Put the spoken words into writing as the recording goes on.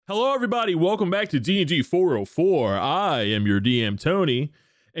Hello, everybody. Welcome back to D&D 404. I am your DM, Tony.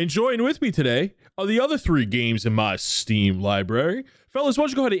 And joining with me today are the other three games in my Steam library. Fellas, why don't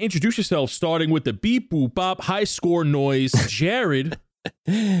you go ahead and introduce yourself, starting with the beep, boop, bop, high score noise, Jared.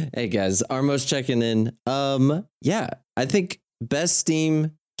 Hey, guys. Armos checking in. I think best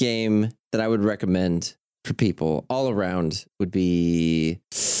Steam game that I would recommend for people all around would be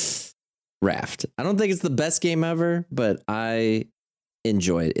Raft. I don't think it's the best game ever, but I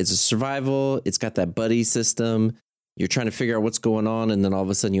enjoy it. It's a survival. It's got that buddy system. You're trying to figure out what's going on, and then all of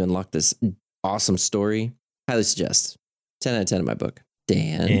a sudden you unlock this awesome story. Highly suggest. 10 out of 10 in my book.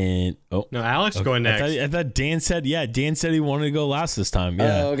 Dan. And No, Alex going next. I thought Dan said he wanted to go last this time.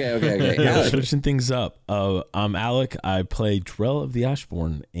 Yeah. Okay. Yeah, switching things up. I'm Alec. I play Drell of the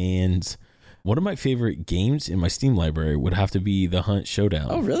Ashbourne, and one of my favorite games in my Steam library would have to be The Hunt Showdown.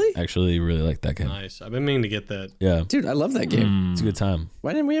 Oh, really? Actually, really like that game. Nice. I've been meaning to get that. Yeah. Dude, I love that game. It's a good time.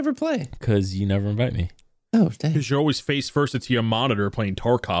 Why didn't we ever play? Because you never invite me. Oh, dang. Because you're always face first into your monitor playing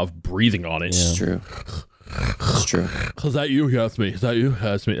Tarkov, breathing on it. Yeah. It's true. It's true. Is that you? Yes, me. Is that you?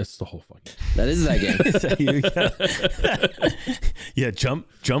 That's me. That's the whole fucking. That is that game. Yeah, jump.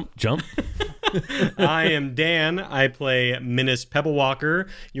 I am Dan. I play Minas Pebblewalker,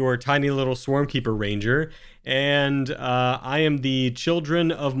 your tiny little Swarmkeeper Ranger. And I am the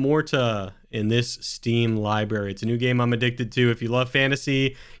Children of Morta in this Steam library. It's a new game I'm addicted to. If you love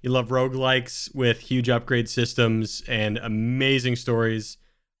fantasy, you love roguelikes with huge upgrade systems and amazing stories,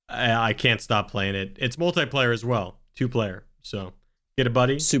 I can't stop playing it. It's multiplayer as well, 2-player. So get a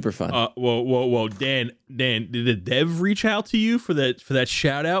buddy. Super fun. Whoa, Dan, did the dev reach out to you for that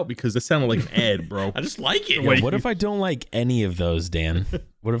shout out? Because that sounded like an ad, bro. I just like it. Yo, what if I don't like any of those, Dan?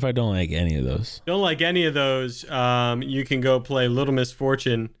 What if I don't like any of those? Don't like any of those, you can go play Little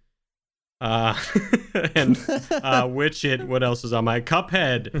Misfortune. And Witch It. What else is on my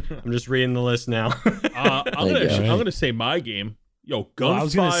Cuphead? I'm just reading the list now. I'm gonna say my game. Yo, Gunfire. I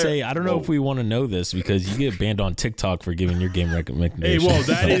was gonna say I don't know if we want to know this because you get banned on TikTok for giving your game recommendations. Hey, well,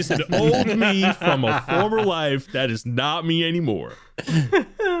 that is an old me from a former life. That is not me anymore.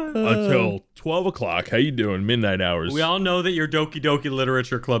 Until 12 o'clock. How you doing? Midnight hours. We all know that you're Doki Doki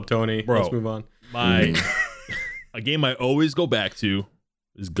Literature Club, Tony. Bro, let's move on. A game I always go back to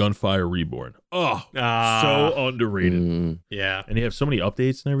is Gunfire Reborn. Oh, so underrated. Yeah. And they have so many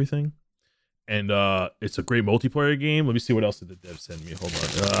updates and everything. And it's a great multiplayer game. Let me see what else did the dev send me. Hold on.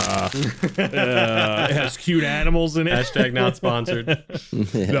 It has cute animals in it. Hashtag not sponsored.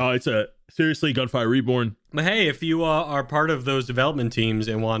 No, it's seriously Gunfire Reborn. But hey, if you are part of those development teams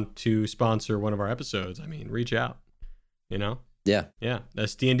and want to sponsor one of our episodes, I mean, reach out. You know? Yeah. Yeah.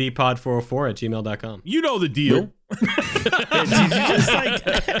 That's dndpod404@gmail.com. You know the deal. Did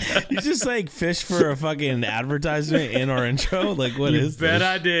you just like fish for a fucking advertisement in our intro? Like, what is bet this?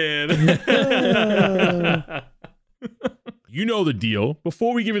 I did. You know the deal.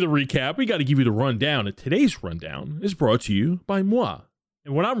 Before we give you the recap, we got to give you the rundown. And today's rundown is brought to you by moi.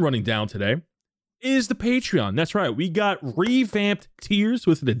 And what I'm running down today is the Patreon. That's right. We got revamped tiers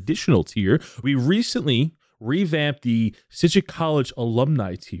with an additional tier. We recently revamped the Cichik College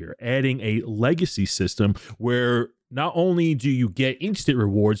alumni tier, adding a legacy system where not only do you get instant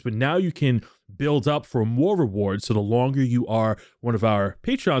rewards, but now you can build up for more rewards. So the longer you are one of our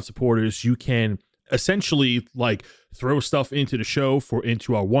Patreon supporters, you can essentially like throw stuff into the show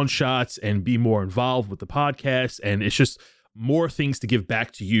into our one shots and be more involved with the podcast. And it's just more things to give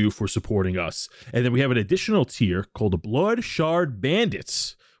back to you for supporting us. And then we have an additional tier called the Blood Shard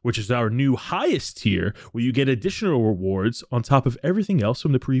Bandits, which is our new highest tier, where you get additional rewards on top of everything else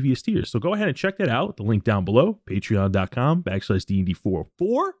from the previous tiers. So go ahead and check that out. The link down below,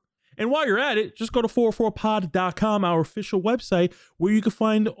 patreon.com/DND404. And while you're at it, just go to 404pod.com, our official website, where you can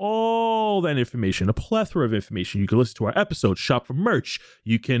find all that information, a plethora of information. You can listen to our episodes, shop for merch.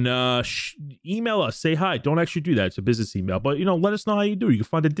 You can email us, say hi. Don't actually do that. It's a business email. But, let us know how you do. You can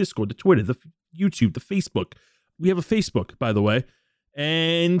find the Discord, the Twitter, the YouTube, the Facebook. We have a Facebook, by the way.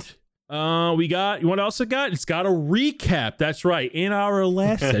 And we got, you know what else it got? It's got a recap. That's right. In our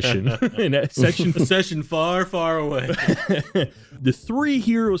last session, in that section, Session far, far away. the three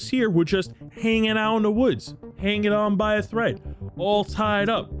heroes here were just hanging out in the woods, hanging on by a thread, all tied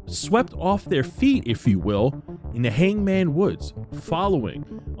up, swept off their feet, if you will, in the Hangman Woods, following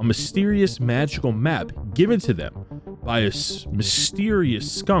a mysterious magical map given to them by a mysterious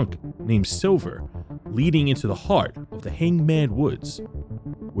skunk named Silver, leading into the heart of the Hangman Woods,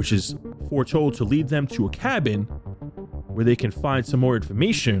 which is foretold to lead them to a cabin where they can find some more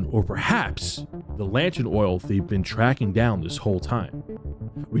information, or perhaps the lantern oil they've been tracking down this whole time.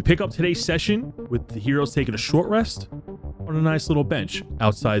 We pick up today's session with the heroes taking a short rest on on a nice little bench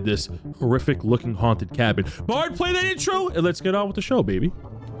outside this horrific looking haunted cabin. Bard, play that intro and let's get on with the show, baby.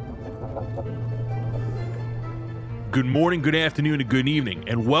 Good morning, good afternoon, and good evening,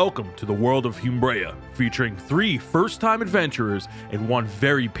 and welcome to the world of Humbrea, featuring 3 first-time adventurers and 1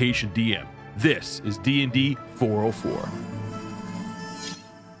 very patient DM. This is D&D 404.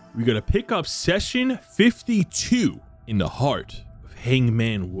 We're going to pick up session 52 in the heart of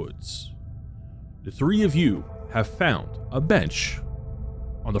Hangman Woods. The 3 of you have found a bench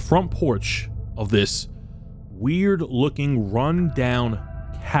on the front porch of this weird-looking, run-down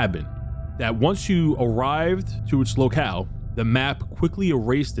cabin that once you arrived to its locale, the map quickly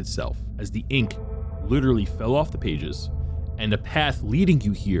erased itself as the ink literally fell off the pages, and the path leading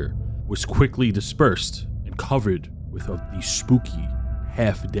you here was quickly dispersed and covered with these spooky,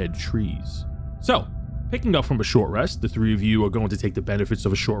 half-dead trees. So, picking up from a short rest, the 3 of you are going to take the benefits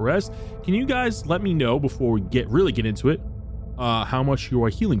of a short rest. Can you guys let me know before we really get into it, how much you are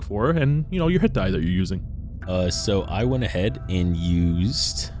healing for and, your hit die that you're using? So I went ahead and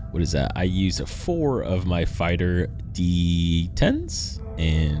used... What is that? I used 4 of my fighter D10s,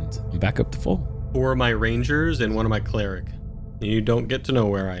 and I'm back up to full. 4 of my rangers and 1 of my cleric. You don't get to know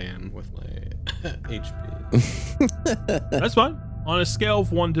where I am with my HP. That's fine. On a scale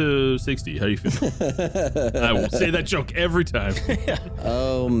of 1 to 60, how you feel? I will say that joke every time.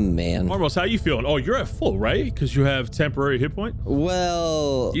 Oh, man. Armos, how you feeling? Oh, you're at full, right? Because you have temporary hit point?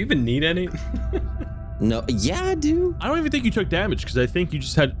 Well... Do you even need any? No, yeah, I do. I don't even think you took damage because I think you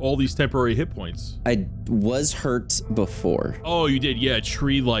just had all these temporary hit points. I was hurt before. Oh, you did. Yeah,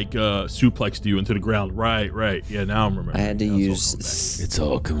 tree suplexed you into the ground. Right. Yeah, now I'm remembering. I had to use... It's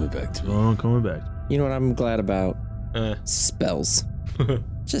all coming back to me. Oh, coming back. You know what I'm glad about? Spells.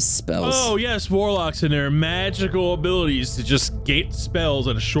 Just spells. Oh, yes, warlocks and their magical abilities to just gate spells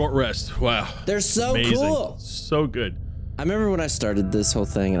at a short rest. Wow. They're so amazing. Cool. So good. I remember when I started this whole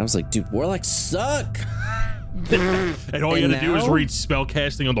thing, and I was like, dude, warlocks suck. And all you had to do is read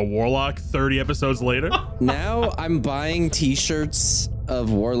spellcasting on the warlock 30 episodes later. Now I'm buying t-shirts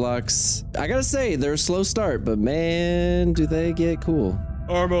of warlocks. I gotta say, they're a slow start, but man, do they get cool.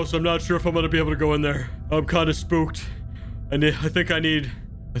 Armos, I'm not sure if I'm gonna be able to go in there. I'm kind of spooked. And I think I need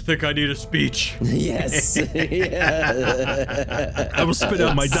a speech. Yes. Yeah. I will spit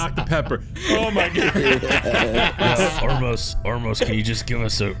out my Dr. Pepper. Oh my God. Armos, can you just give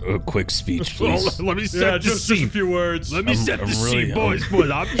us a quick speech, please? Let me set the just scene. a few words. Let me set the scene, boys.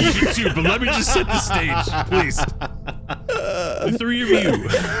 I'm eating too, but let me just set the stage, please. The 3 of you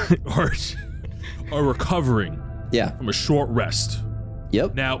are recovering from a short rest.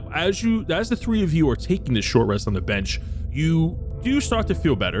 Yep. Now, as the 3 of you are taking this short rest on the bench, you do start to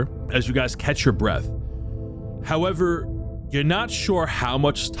feel better as you guys catch your breath. However, you're not sure how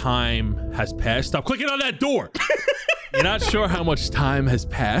much time has passed. Stop clicking on that door. You're not sure how much time has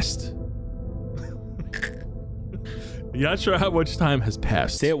passed. You're not sure how much time has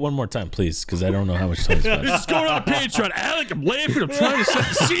passed. Say it one more time, please, because I don't know how much time has passed. This is going on the Patreon. Alec, I'm laughing. I'm trying to set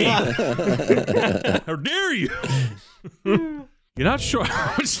the scene. How dare you? You're not sure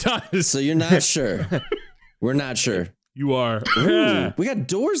how much time is... So you're not sure. We're not sure. You are. Ooh, we got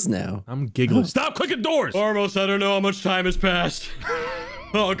doors now. I'm giggling. Stop clicking doors. Armos, I don't know how much time has passed.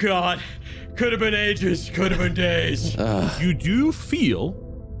 Oh, God. Could have been ages. Could have been days. You do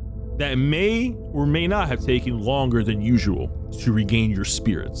feel that it may or may not have taken longer than usual to regain your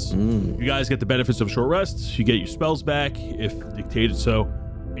spirits. You guys get the benefits of a short rest. You get your spells back, if dictated so,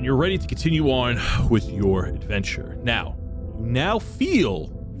 and you're ready to continue on with your adventure. Now, you now feel,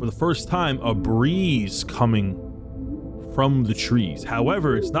 for the first time, a breeze coming from the trees.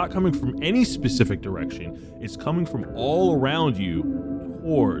 However, it's not coming from any specific direction. It's coming from all around you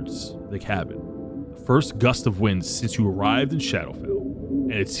towards the cabin. The first gust of wind since you arrived in Shadowfell,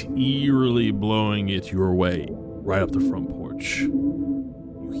 and it's eerily blowing it your way right up the front porch.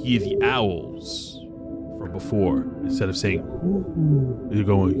 You hear the owls from before. Instead of saying ooh, they're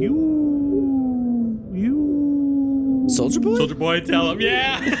going you. Soldier Boy? Soldier Boy, tell him,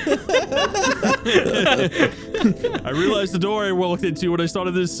 yeah. I realized the door I walked into when I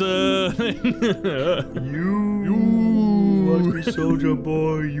started this thing. You, Soldier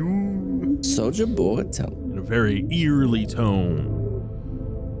Boy, you. Soldier Boy, tell him. In a very eerily tone.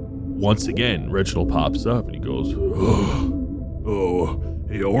 Once again, Reginald pops up and he goes, oh,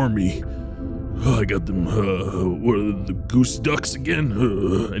 hey, Army. I got them, what are the goose ducks again?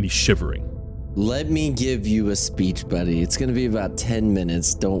 And he's shivering. Let me give you a speech, buddy. It's going to be about 10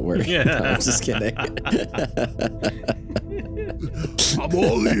 minutes. Don't worry. Yeah. No, I'm just kidding. I'm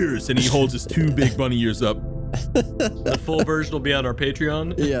all ears. And he holds his 2 big bunny ears up. The full version will be on our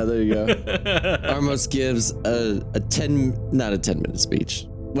Patreon. Yeah, there you go. Armos gives not a 10-minute speech.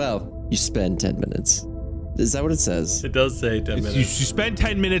 Well, you spend 10 minutes. Is that what it says? It does say 10 minutes. You spend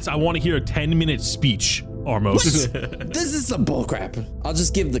 10 minutes. I want to hear a 10-minute speech, Armos. This is some bullcrap. I'll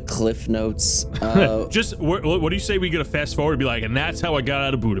just give the cliff notes. Just what do you say we get a fast forward and be like, and that's how I got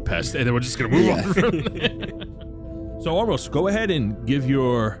out of Budapest, and then we're just gonna move on from there. So Armos, go ahead and give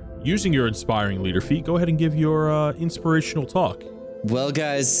using your inspiring leader feat, go ahead and give your inspirational talk. Well,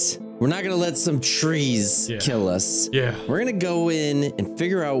 guys, we're not gonna let some trees kill us. Yeah. We're gonna go in and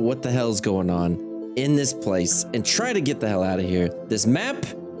figure out what the hell's going on in this place and try to get the hell out of here. This map,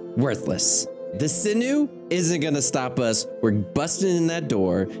 worthless. The sinew isn't gonna stop us. We're busting in that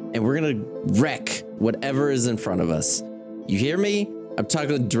door and we're gonna wreck whatever is in front of us. You hear me? I'm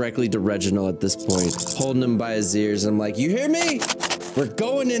talking directly to Reginald at this point, holding him by his ears. I'm like, you hear me? We're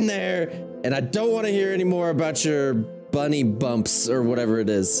going in there and I don't want to hear any more about your bunny bumps or whatever it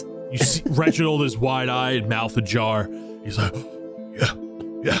is. You see Reginald is wide-eyed, mouth ajar. He's like,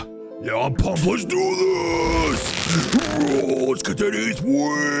 yeah, I'm pumped. Let's do this. Let's get that 8th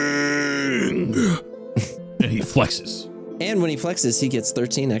wing. And he flexes. And when he flexes, he gets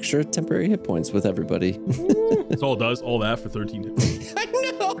 13 extra temporary hit points with everybody. That's all it does. All that for 13. I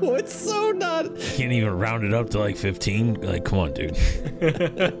know, it's so not. Can't even round it up to like 15. Like, come on, dude.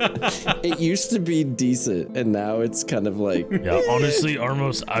 It used to be decent, and now it's kind of like. Yeah, honestly,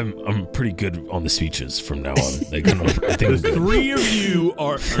 Armos, I'm pretty good on the speeches from now on. Like, I think The three of you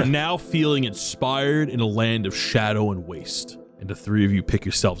are now feeling inspired in a land of shadow and waste. And the three of you pick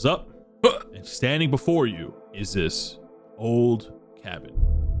yourselves up, and standing before you is this old cabin,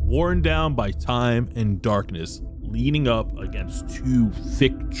 worn down by time and darkness, leaning up against 2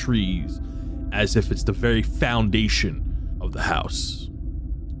 thick trees as if it's the very foundation of the house.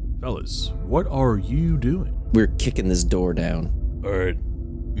 Fellas, what are you doing? We're kicking this door down. All right,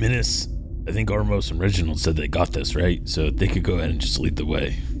 Minas, I think Armos and Reginald said they got this, right? So they could go ahead and just lead the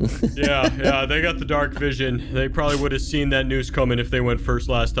way. Yeah, they got the dark vision. They probably would have seen that news coming if they went first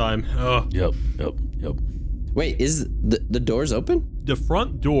last time. Oh. Yep. Wait, is the doors open? The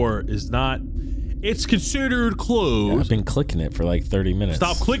front door is not, it's considered closed. I've been clicking it for like 30 minutes.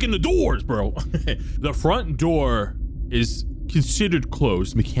 Stop clicking the doors, bro. The front door is considered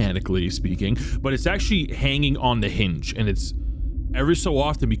closed, mechanically speaking, but it's actually hanging on the hinge, and it's every so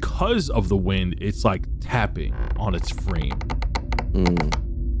often, because of the wind, it's like tapping on its frame.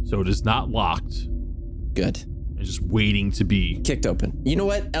 So it is not locked. Good. It's just waiting to be Kicked open. You know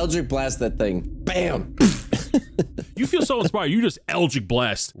what? Eldritch blast that thing. Bam! You feel so inspired. You just Eldritch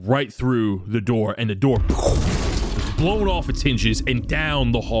blast right through the door, and the door is blown off its hinges and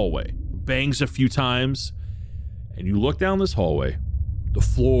down the hallway. Bangs a few times, and you look down this hallway. The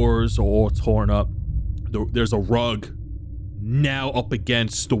floors are all torn up. There's a rug now up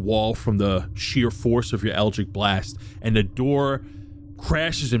against the wall from the sheer force of your Eldritch blast, and the door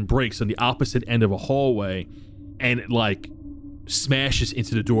crashes and breaks on the opposite end of a hallway, and it like smashes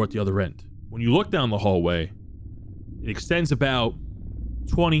into the door at the other end. When you look down the hallway, it extends about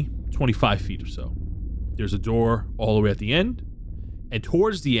 25 feet or so. There's a door all the way at the end, and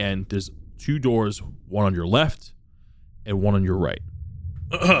towards the end, there's 2 doors, one on your left and one on your right.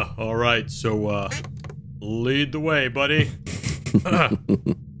 All right, so lead the way, buddy.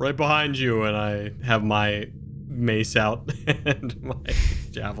 Right behind you, and I have my mace out and my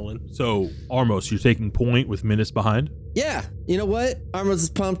javelin. So, Armos, you're taking point with Minas behind? Yeah, you know what? Armos is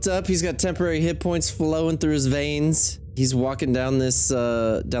pumped up. He's got temporary hit points flowing through his veins. He's walking down this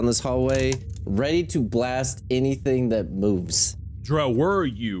hallway, ready to blast anything that moves. Drell, where are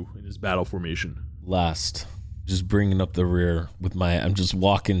you in this battle formation? Last. Just bringing up the rear with I'm just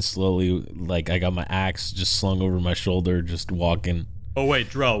walking slowly, like I got my axe just slung over my shoulder, just walking. Oh wait,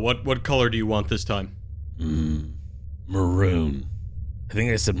 Drell, what color do you want this time? Maroon. I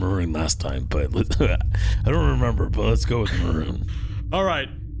think I said maroon last time, but I don't remember, but let's go with maroon. All right,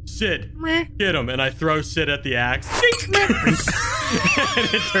 Sid, get him. And I throw Sid at the axe. And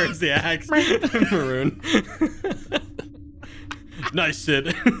it turns the axe maroon. Nice,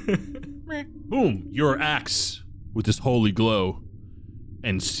 Sid. Boom, your axe with this holy glow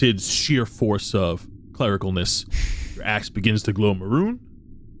and Sid's sheer force of clericalness. Your axe begins to glow maroon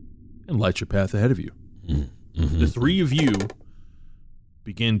and light your path ahead of you. The 3 of you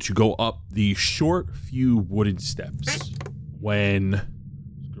begin to go up the short few wooden steps when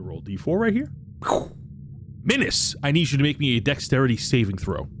I'm gonna roll D4 right here. Minas, I need you to make me a dexterity saving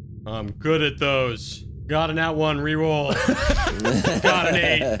throw. I'm good at those. Got an at 1 reroll. Got an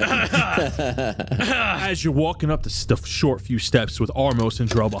 8. As you're walking up the short few steps with Armos and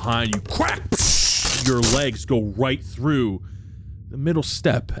Drell behind you, crack! your legs go right through the middle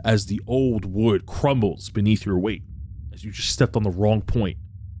step as the old wood crumbles beneath your weight, as you just stepped on the wrong point.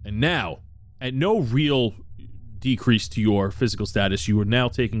 And now, at no real decrease to your physical status, you are now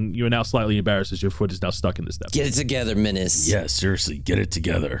slightly embarrassed as your foot is now stuck in the step. Get it together, Menace. Yeah, seriously, get it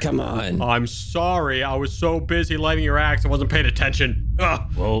together. Come on. I'm sorry. I was so busy lighting your axe, I wasn't paying attention.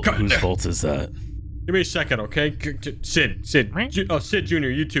 Well, whose fault is that? Give me a second, okay? Sid Jr.,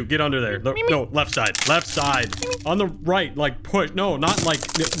 you two, get under there. No, left side. On the right, like push. No, not like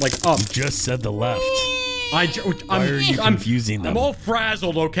up. You just said the left. Why are you confusing them? I'm all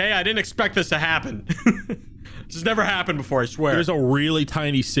frazzled, okay? I didn't expect this to happen. This has never happened before, I swear. There's a really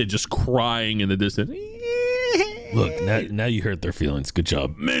tiny Sid just crying in the distance. Look, now you hurt their feelings. Good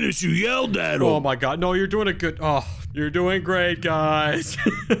job. Menace, you yelled at him. Oh my god, no, you're doing a good. Oh, you're doing great, guys.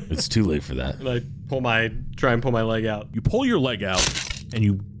 It's too late for that. And I try and pull my leg out. You pull your leg out,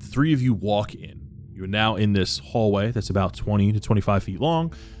 and three of you walk in. You're now in this hallway that's about 20 to 25 feet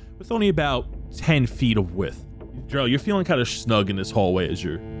long, with only about 10 feet of width. Gerald, you're feeling kind of snug in this hallway as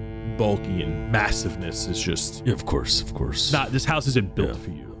your bulky and massiveness is just... Yeah, of course. This house isn't built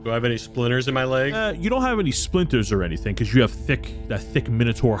for you. Do I have any splinters in my leg? You don't have any splinters or anything because you have that thick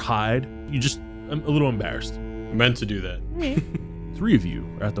Minotaur hide. I'm a little embarrassed. I meant to do that. Three of you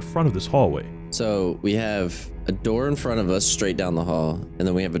are at the front of this hallway. So we have a door in front of us straight down the hall, and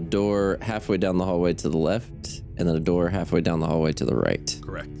then we have a door halfway down the hallway to the left, and then a door halfway down the hallway to the right.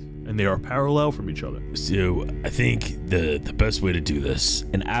 Correct. And they are parallel from each other. So I think the best way to do this,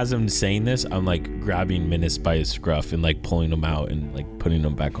 and as I'm saying this, I'm like grabbing Menace by his scruff and like pulling him out and like putting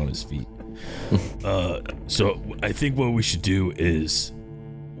him back on his feet. So I think what we should do is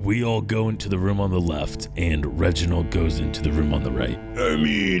we all go into the room on the left and Reginald goes into the room on the right. I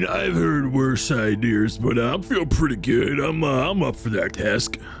mean, I've heard worse ideas, but I feel pretty good. I'm up for that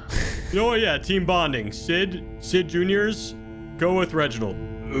task. You know what? Yeah, team bonding. Sid Juniors, go with Reginald.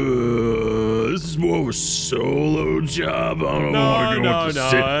 This is more of a solo job. I don't want to go with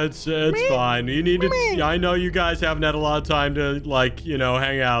the Sid. It's fine. You need to. I know you guys haven't had a lot of time to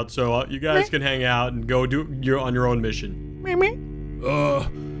hang out, so you guys can hang out and go on your own mission.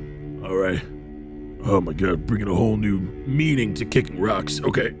 All right. Oh my God, bringing a whole new meaning to kicking rocks.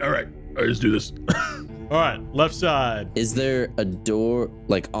 Okay, all right, let's do this. All right, left side. Is there a door,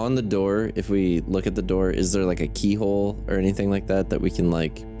 like on the door, if we look at the door, is there like a keyhole or anything like that we can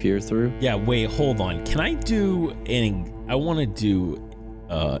like peer through? Yeah, wait, hold on. Can I do I want to do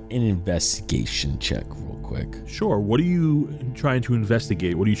an investigation check real quick. Sure, what are you trying to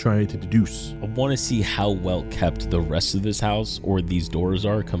investigate? What are you trying to deduce? I want to see how well kept the rest of this house or these doors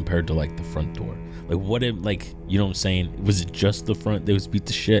are compared to like the front door. Like what if, like, you know what I'm saying? Was it just the front that was beat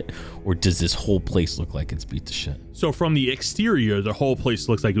to shit, or does this whole place look like it's beat to shit? So from the exterior, the whole place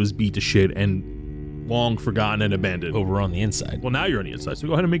looks like it was beat to shit and long forgotten and abandoned. Oh, we're on the inside. Well, now you're on the inside, so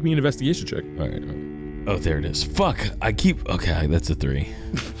go ahead and make me an investigation check. All right. Oh, there it is. Fuck. Okay, that's a 3.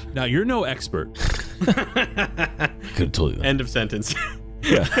 Now, you're no expert. Could have told you that. End of sentence.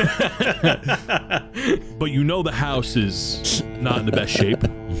 Yeah. But you know the house is not in the best shape.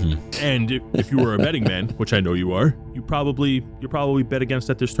 Mm-hmm. And if you were a betting man, which I know you are, you probably bet against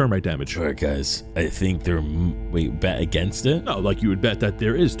that there's termite damage. All right, guys. I think bet against it? No, like you would bet that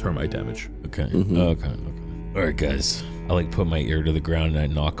there is termite damage. Okay. Mm-hmm. Okay. All right, guys. I put my ear to the ground and I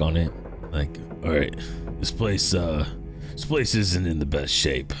knock on it. All right, this place isn't in the best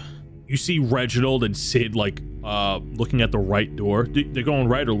shape. You see Reginald and Sid looking at the right door. They're going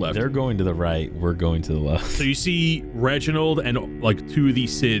right or left? They're going to the right. We're going to the left. So you see Reginald and 2 of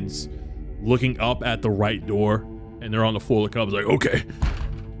these Sids looking up at the right door, and they're on the floor looking up. It's like, okay,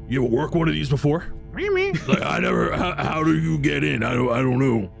 you ever work one of these before? Like, I never. How do you get in? I don't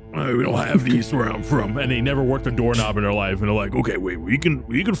know. We don't have these where I'm from, and they never worked a doorknob in their life. And they're like, okay, wait, we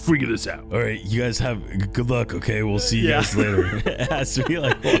can figure this out. All right, you guys have good luck. Okay, we'll see you guys later. It has to be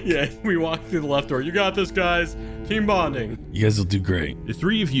yeah, we walk through the left door. You got this, guys. Team bonding. You guys will do great. The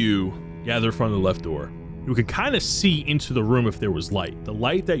 3 of you gather in front of the left door. You can kind of see into the room if there was light. The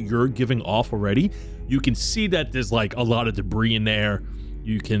light that you're giving off already, you can see that there's a lot of debris in there.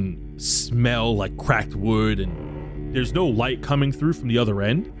 You can smell cracked wood, and there's no light coming through from the other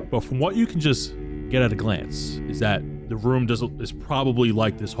end. But from what you can just get at a glance is that the room is probably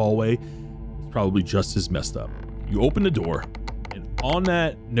like this hallway. It's probably just as messed up. You open the door, and on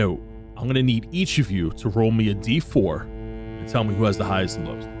that note, I'm going to need each of you to roll me a D4 and tell me who has the highest and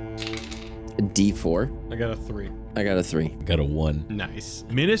lowest. A D4? I got a 3. I got a 3. I got a 1. Nice.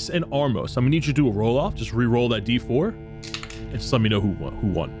 Menace and Armos, I'm going to need you to do a roll-off. Just re-roll that D4, and just let me know who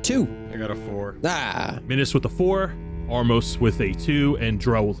won. 2. I got a 4. Ah. Menace with a 4, Armos with a 2, and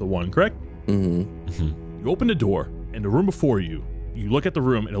Drell with a 1, correct? You open the door, and the room before you, you look at the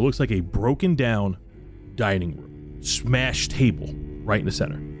room, and it looks like a broken down dining room. Smashed table right in the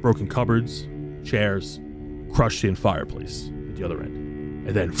center. Broken cupboards, chairs, crushed in fireplace at the other end.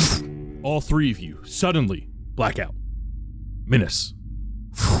 And then all three of you suddenly black out. Minus.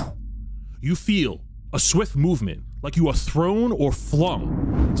 You feel a swift movement like you are thrown or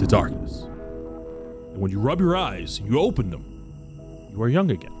flung into darkness. And when you rub your eyes, you open them, you are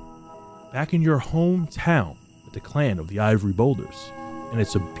young again. Back in your hometown with the clan of the Ivory Boulders. And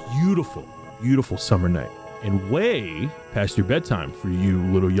it's a beautiful, beautiful summer night. And way past your bedtime for you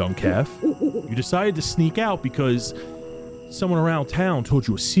little young calf, you decided to sneak out because someone around town told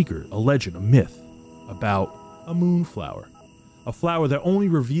you a secret, a legend, a myth about a moonflower. A flower that only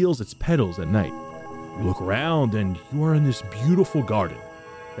reveals its petals at night. You look around and you are in this beautiful garden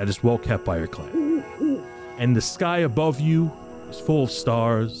that is well kept by your clan. And the sky above you is full of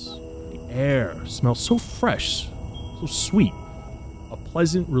stars. The air smells so fresh, so sweet. A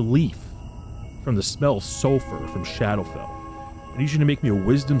pleasant relief from the smell of sulfur from Shadowfell. I need you to make me a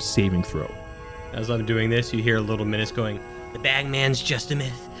wisdom saving throw. As I'm doing this, you hear little Minus going, "The Bagman's just a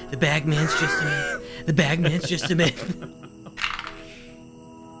myth. The Bagman's just a myth. The Bagman's just a myth."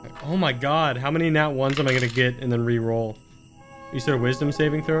 Oh my god, how many nat ones am I going to get and then re-roll? You said a wisdom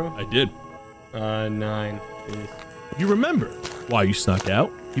saving throw? I did. 9. Jeez. You remember why you snuck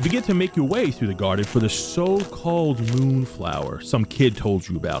out. You begin to make your way through the garden for the so-called moonflower some kid told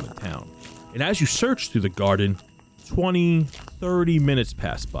you about in town. And as you search through the garden, 20, 30 minutes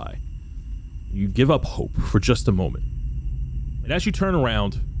pass by. You give up hope for just a moment. And as you turn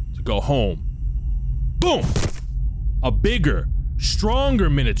around to go home, boom! A bigger, stronger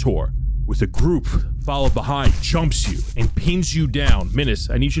Minotaur with a group followed behind jumps you and pins you down. Minus,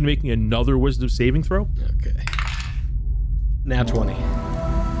 I need you to make me another wisdom saving throw. Okay. Nat 20.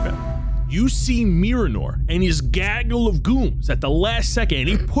 You see Miranor and his gaggle of goons at the last second, and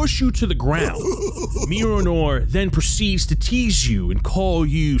he push you to the ground. Miranor then proceeds to tease you and call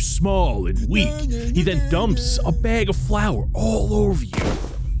you small and weak. He then dumps a bag of flour all over you.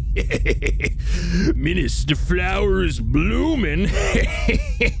 Minus, the flower is blooming.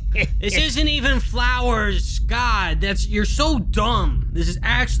 This isn't even flowers. God, you're so dumb. This is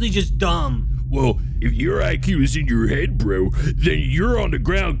actually just dumb. Well, if your IQ is in your head, bro, then you're on the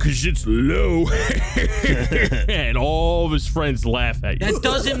ground because it's low. And all of his friends laugh at you. That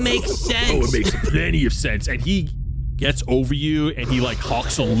doesn't make sense. Oh, it makes plenty of sense. And he gets over you and he like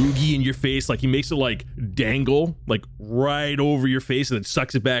hawks a loogie in your face. Like he makes it like dangle like right over your face and then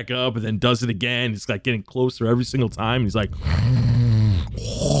sucks it back up and then does it again. It's like getting closer every single time. He's like,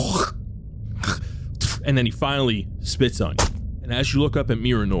 and then he finally spits on you. And as you look up at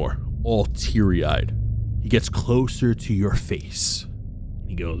Miranor, all teary-eyed, he gets closer to your face.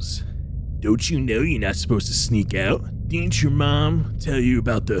 He goes, "Don't you know you're not supposed to sneak out? Didn't your mom tell you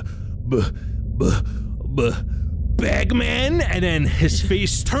about the Bagman?" And then his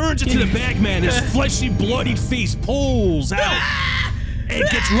face turns into the Bagman. His fleshy, bloodied face pulls out and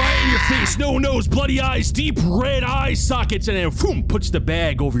gets right in your face. No nose, bloody eyes, deep red eye sockets, and then boom, puts the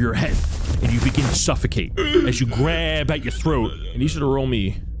bag over your head. And you begin to suffocate as you grab at your throat. And you should roll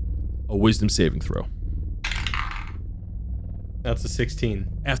me a wisdom saving throw. That's a 16.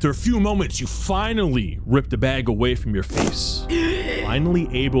 After a few moments, you finally rip the bag away from your face. Finally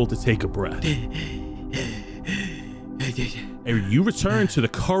able to take a breath. And you return to the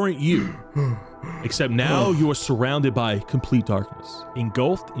current you. Except now you are surrounded by complete darkness,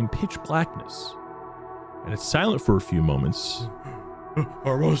 engulfed in pitch blackness. And it's silent for a few moments.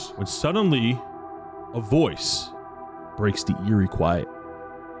 When suddenly, a voice breaks the eerie quiet.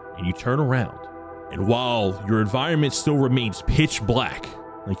 And you turn around, and while your environment still remains pitch black,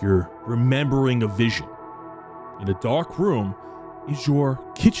 like you're remembering a vision, in a dark room is your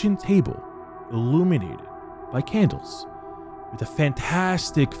kitchen table, illuminated by candles, with a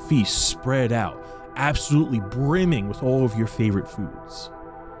fantastic feast spread out, absolutely brimming with all of your favorite foods.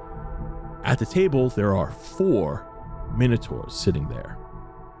 At the table, there are 4 Minotaurs sitting there.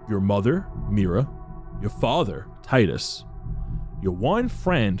 Your mother, Mira, your father, Titus, your one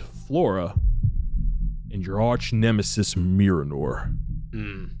friend, Flora, and your arch nemesis, Miranor.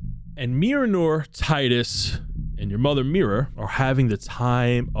 And Miranor, Titus, and your mother, Mira, are having the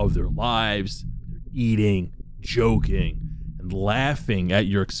time of their lives. They're eating, joking, and laughing at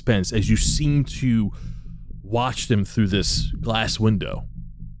your expense as you seem to watch them through this glass window.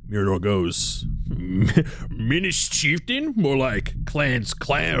 Miranor goes, "Minas Chieftain? More like clan's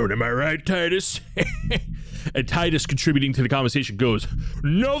clown, am I right, Titus?" And Titus, contributing to the conversation, goes,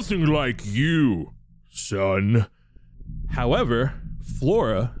 "Nothing like you, son." However,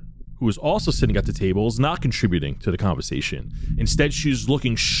 Flora, who is also sitting at the table, is not contributing to the conversation. Instead, she's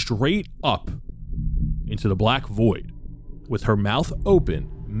looking straight up into the black void with her mouth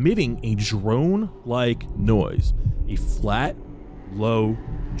open, emitting a drone-like noise, a flat, low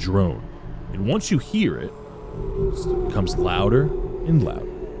drone. And once you hear it, it becomes louder and louder.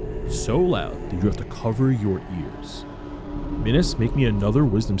 So loud that you have to cover your ears. Minus, make me another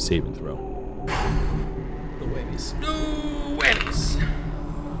wisdom saving throw. No whammies.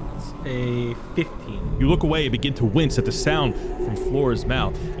 It's a 15. You look away and begin to wince at the sound from Flora's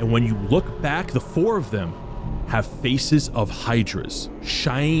mouth. And when you look back, the four of them have faces of hydras,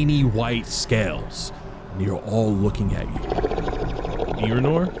 shiny white scales. And you're all looking at you.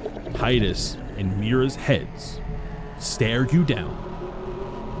 Earnor, Titus, and Mira's heads stare you down,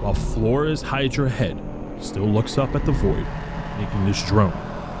 while Flora's hydra head still looks up at the void, making this drone.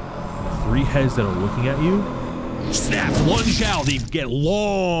 The three heads that are looking at you snap, lunge out, they get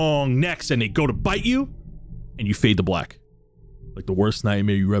long necks and they go to bite you, and you fade to black. Like the worst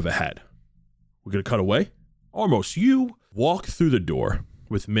nightmare you ever had. We're gonna cut away. Almost, you walk through the door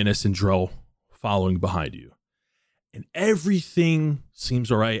with Minus and Drell following behind you. And everything seems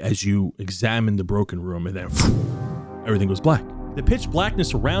all right as you examine the broken room, and then everything goes black. The pitch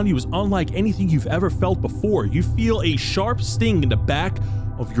blackness around you is unlike anything you've ever felt before. You feel a sharp sting in the back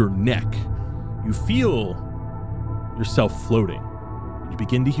of your neck. You feel yourself floating, and you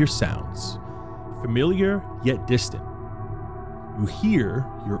begin to hear sounds, familiar yet distant. You hear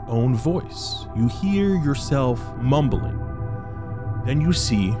your own voice. You hear yourself mumbling. Then you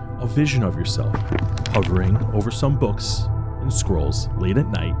see a vision of yourself hovering over some books and scrolls late at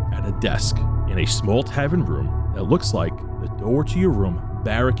night at a desk in a small tavern room that looks like the door to your room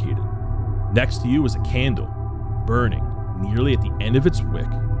barricaded. Next to you is a candle burning nearly at the end of its wick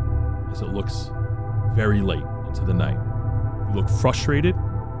as it looks very late into the night. You look frustrated,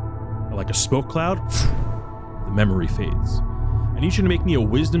 and like a smoke cloud, the memory fades. I need you to make me a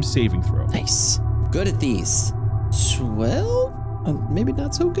wisdom saving throw. Nice. Good at these. 12? Maybe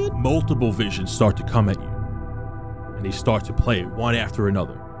not so good. Multiple visions start to come at you, and they start to play one after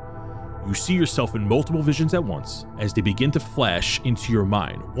another. You see yourself in multiple visions at once as they begin to flash into your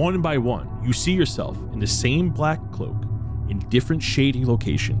mind. One by one, you see yourself in the same black cloak in different shady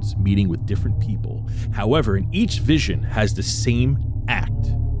locations, meeting with different people. However, in each vision has the same act.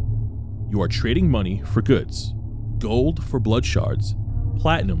 You are trading money for goods, gold for blood shards,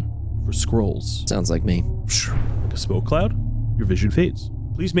 platinum for scrolls. Sounds like me. Like a smoke cloud, your vision fades.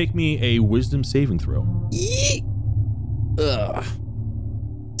 Please make me a wisdom saving throw. Yeet. Ugh.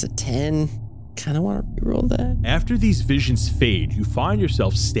 It's a 10. Kind of want to reroll that. After these visions fade, you find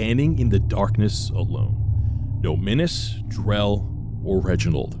yourself standing in the darkness alone. No Minus, Drell, or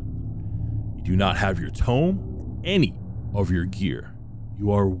Reginald. You do not have your tome, any of your gear.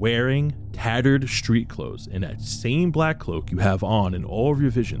 You are wearing tattered street clothes and that same black cloak you have on in all of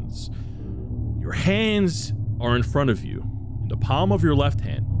your visions. Your hands are in front of you. In the palm of your left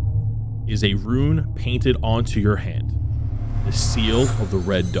hand is a rune painted onto your hand, the seal of the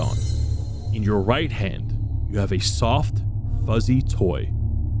Red Dawn. In your right hand, you have a soft, fuzzy toy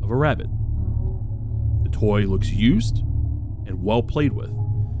of a rabbit. The toy looks used and well played with,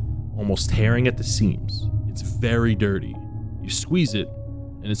 almost tearing at the seams. It's very dirty. You squeeze it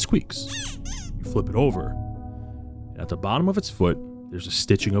and it squeaks. You flip it over, and at the bottom of its foot, there's a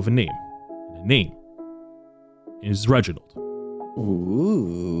stitching of a name. And the name is Reginald.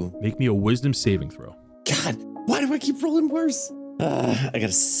 Ooh. Make me a wisdom saving throw. God, why do I keep rolling worse? I got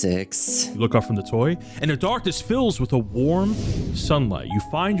a 6. You look up from the toy, and the darkness fills with a warm sunlight. You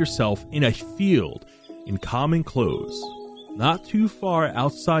find yourself in a field in common clothes, not too far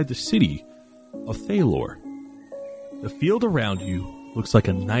outside the city of Thalor. The field around you looks like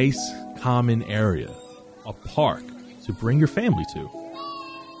a nice, common area, a park to bring your family to.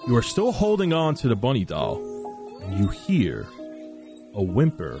 You are still holding on to the bunny doll, and you hear a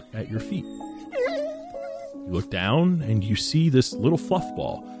whimper at your feet. You look down and you see this little fluff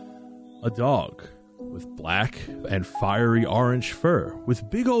ball, a dog with black and fiery orange fur with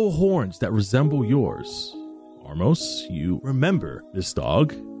big old horns that resemble yours. Armos, you remember this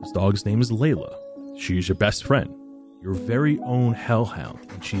dog. This dog's name is Layla. She is your best friend, your very own hellhound,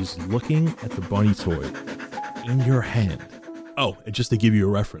 and she's looking at the bunny toy in your hand. Oh, and just to give you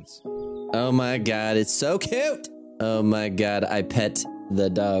a reference. Oh my God, it's so cute. Oh my God, I pet the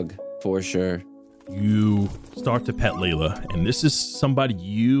dog for sure. You start to pet Layla, and this is somebody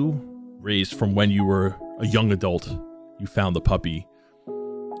you raised from when you were a young adult. You found the puppy,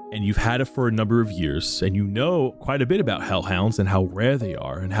 and you've had it for a number of years, and you know quite a bit about hellhounds and how rare they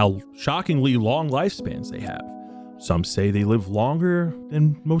are and how shockingly long lifespans they have. Some say they live longer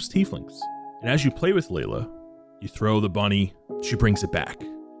than most tieflings. And as you play with Layla, you throw the bunny, she brings it back,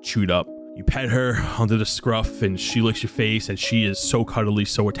 chewed up. You pet her under the scruff and she licks your face and she is so cuddly,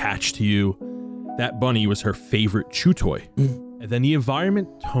 so attached to you. That bunny was her favorite chew toy. And then the environment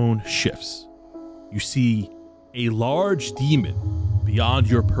tone shifts. You see a large demon beyond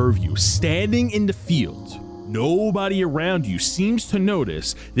your purview, standing in the field. Nobody around you seems to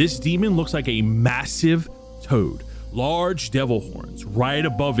notice. This demon looks like a massive toad, large devil horns right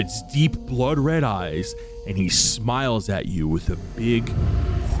above its deep blood red eyes, and he smiles at you with a big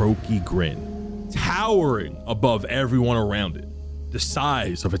croaky grin, towering above everyone around it, the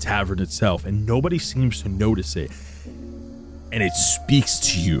size of a tavern itself, and nobody seems to notice it. And it speaks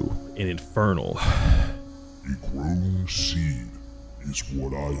to you in Infernal. A grown seed is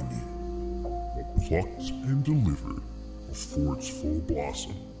what I need, but plucked and delivered before its full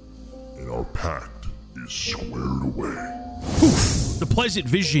blossom, and our pact is squared away. Poof! The pleasant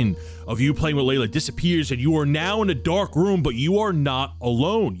vision of you playing with Layla disappears, and you are now in a dark room, but you are not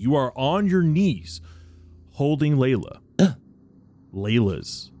alone. You are on your knees, holding Layla.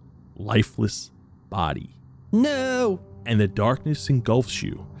 Layla's lifeless body. No! And the darkness engulfs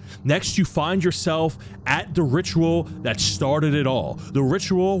you. Next, you find yourself at the ritual that started it all. The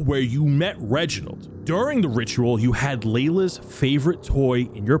ritual where you met Reginald. During the ritual, you had Layla's favorite toy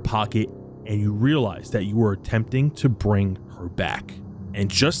in your pocket, and you realized that you were attempting to bring her back. And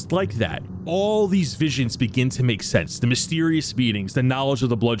just like that, all these visions begin to make sense. The mysterious meetings, the knowledge of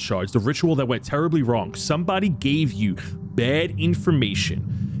the blood shards, the ritual that went terribly wrong. Somebody gave you bad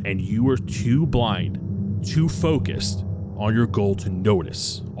information, and you were too blind, too focused on your goal to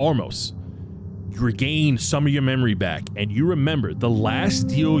notice. Almost. You regain some of your memory back, and you remember the last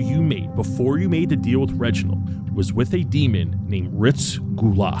deal you made before you made the deal with Reginald was with a demon named Ritz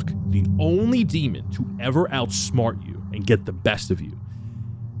Gulak, the only demon to ever outsmart you and get the best of you.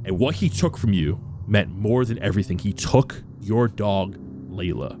 And what he took from you meant more than everything. He took your dog,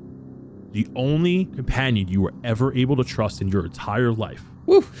 Layla, the only companion you were ever able to trust in your entire life.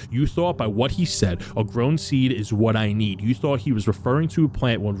 Woo. You thought by what he said, a grown seed is what I need. You thought he was referring to a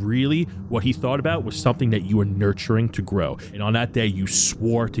plant when really what he thought about was something that you were nurturing to grow. And on that day, you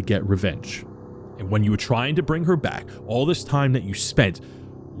swore to get revenge. And when you were trying to bring her back, all this time that you spent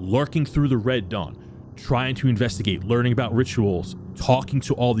lurking through the Red Dawn, trying to investigate, learning about rituals, talking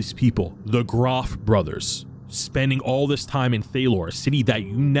to all these people, the Groff brothers, spending all this time in Thalor, a city that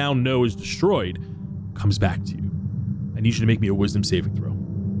you now know is destroyed, comes back to you. I need you to make me a wisdom saving throw.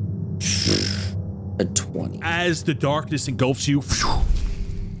 A 20. As the darkness engulfs you,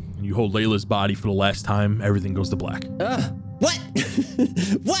 and you hold Layla's body for the last time, everything goes to black. What?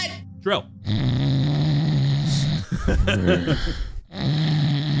 What? Drill.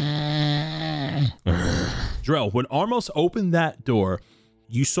 Drell, when Armos opened that door,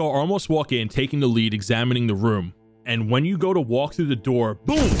 you saw Armos walk in, taking the lead, examining the room. And when you go to walk through the door,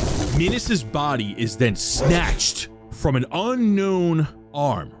 boom! Minis's body is then snatched from an unknown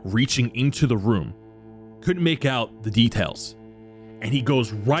arm reaching into the room. Couldn't make out the details. And he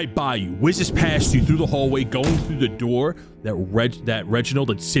goes right by you, whizzes past you through the hallway, going through the door that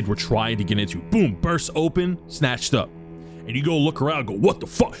Reginald and Sid were trying to get into. Boom, bursts open, snatched up. And you go look around, go, what the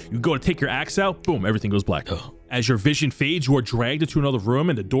fuck? You go to take your axe out, boom, everything goes black. As your vision fades, you are dragged into another room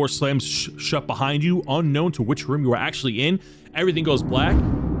and the door slams shut behind you, unknown to which room you are actually in. Everything goes black.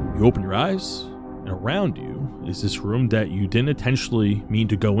 You open your eyes, and around you is this room that you didn't intentionally mean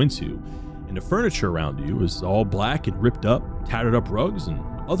to go into. And the furniture around you is all black and ripped up, tattered up rugs and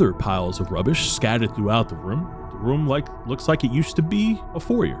other piles of rubbish scattered throughout the room. The room looks like it used to be a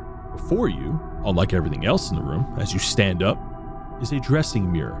foyer. Before you, unlike everything else in the room, as you stand up, is a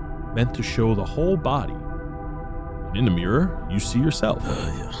dressing mirror meant to show the whole body. And in the mirror, you see yourself.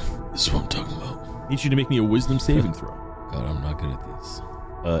 Yeah, this is what I'm talking about. I need you to make me a wisdom saving throw. God, I'm not good at this.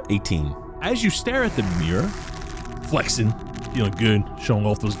 18. As you stare at the mirror, flexing, feeling good, showing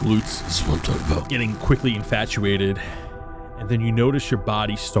off those glutes, This is what I'm talking about. getting quickly infatuated, and then you notice your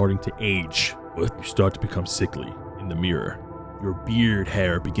body starting to age. What? You start to become sickly in the mirror. Your beard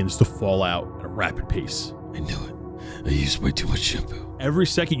hair begins to fall out at a rapid pace. I knew it. I used way too much shampoo. Every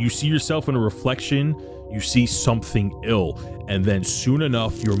second you see yourself in a reflection, you see something ill, and then soon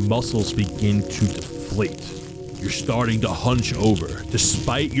enough, your muscles begin to deflate. You're starting to hunch over.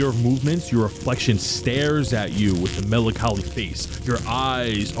 Despite your movements, your reflection stares at you with a melancholy face. Your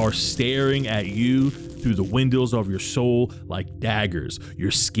eyes are staring at you through the windows of your soul like daggers. Your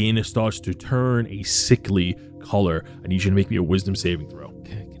skin starts to turn a sickly color. I need you to make me a wisdom saving throw.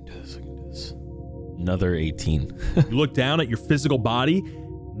 Okay, I can do this. Another 18. You look down at your physical body.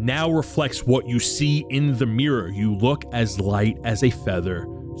 now reflects what you see in the mirror. You look as light as a feather,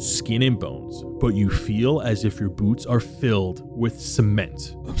 skin and bones, but you feel as if your boots are filled with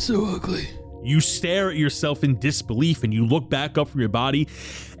cement. I'm so ugly. You stare at yourself in disbelief and you look back up from your body,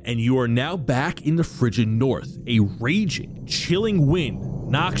 and you are now back in the frigid north. A raging, chilling wind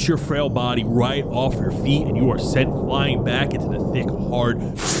knocks your frail body right off your feet, and you are sent flying back into the thick,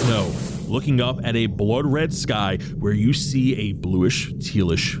 hard snow, looking up at a blood-red sky where you see a bluish,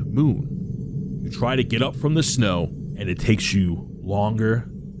 tealish moon. You try to get up from the snow, and it takes you longer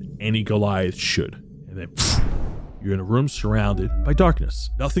than any Goliath should. And then you're in a room surrounded by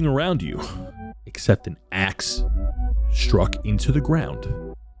darkness. Nothing around you except an axe struck into the ground.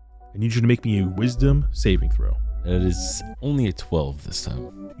 I need you to make me a wisdom saving throw. It is only a 12 this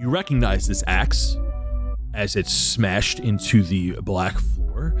time. You recognize this axe as it's smashed into the black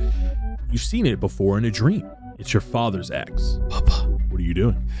floor. You've seen it before in a dream. It's your father's axe. Papa. What are you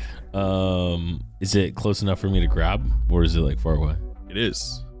doing? Is it close enough for me to grab, or is it like far away? It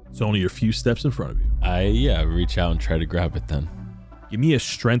is. It's only a few steps in front of you. I reach out and try to grab it then. Give me a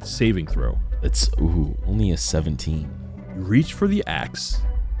strength saving throw. It's only a 17. You reach for the axe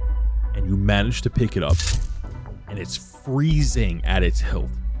and you manage to pick it up, and it's freezing at its hilt.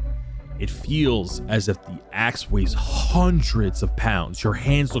 It feels as if the axe weighs hundreds of pounds. Your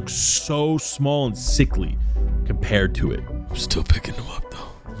hands look so small and sickly compared to it. I'm still picking them up though.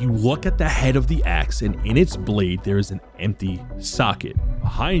 You look at the head of the axe, and in its blade there is an empty socket.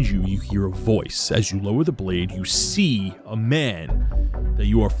 Behind you, you hear a voice. As you lower the blade, you see a man that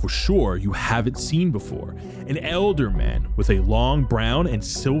you are for sure you haven't seen before. An elder man with a long brown and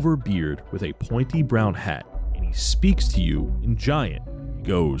silver beard with a pointy brown hat. And he speaks to you in Giant. He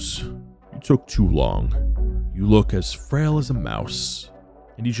goes, "You took too long. You look as frail as a mouse.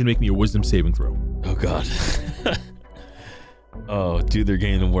 I need you to make me a wisdom saving throw." Oh God. Oh, dude, they're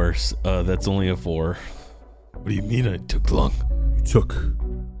getting worse. That's only a 4. What do you mean I took long? You took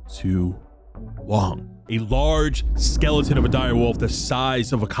too long. A large skeleton of a direwolf the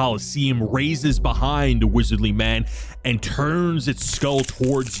size of a coliseum raises behind the wizardly man and turns its skull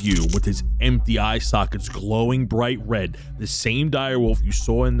towards you with its empty eye sockets glowing bright red, the same direwolf you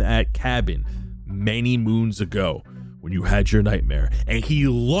saw in that cabin many moons ago when you had your nightmare, and he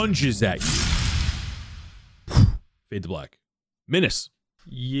lunges at you. Fade to black. Menace.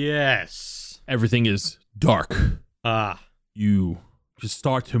 Yes. Everything is dark. Ah. You just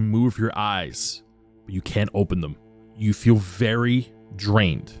start to move your eyes, but you can't open them. You feel very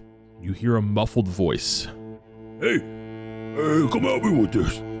drained. You hear a muffled voice. Hey, come help me with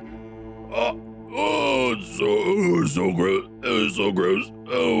this. It's so gross. It's so gross.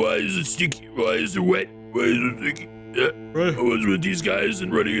 Oh, why is it sticky? Why is it wet? Why is it sticky? I was with these guys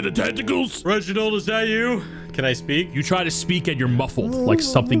and running into tentacles. Reginald, is that you? Can I speak? You try to speak and you're muffled, like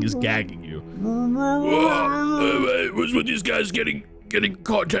something is gagging you. I was with these guys getting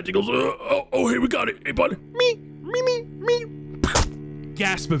caught in tentacles. Hey, we got it. Hey, bud. Me.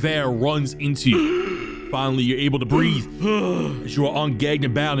 Gasp of air runs into you. Finally, you're able to breathe as you are ungagged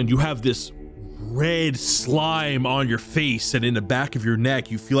and bound, and you have this red slime on your face, and in the back of your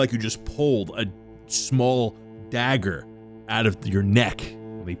neck, you feel like you just pulled a small dagger out of your neck.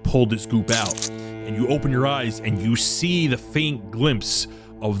 They pulled this goop out, and you open your eyes and you see the faint glimpse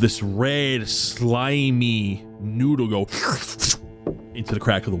of this red, slimy noodle go into the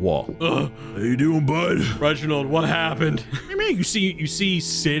crack of the wall. How you doing, bud? Reginald, what happened? You see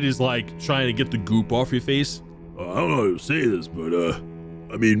Sid is like trying to get the goop off your face. I don't know how to say this, but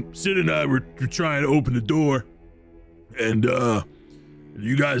Sid and I were trying to open the door, and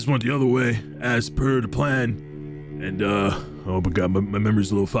you guys went the other way as per the plan. And oh my God, my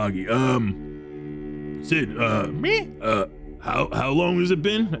memory's a little foggy. Sid, how long has it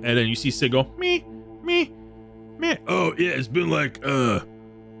been? And then you see Sid go, me. Oh yeah, it's been like a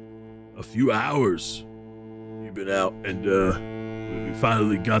few hours. You've been out, and we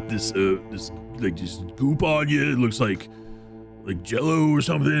finally got this goop on you. It looks like Jello or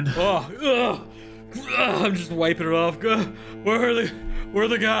something. I'm just wiping it off. Where are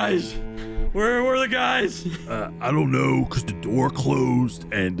the guys? Where were the guys? I don't know, because the door closed,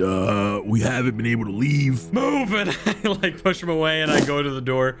 and we haven't been able to leave. Move! And I push him away, and I go to the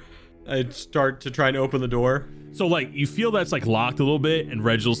door. I start to try and open the door. So you feel that's locked a little bit, and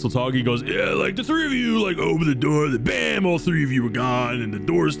Reginald's still talking. He goes, yeah, the three of you opened the door, then bam, all three of you were gone, and the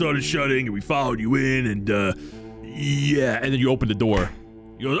door started shutting, and we followed you in, and yeah, and then you open the door.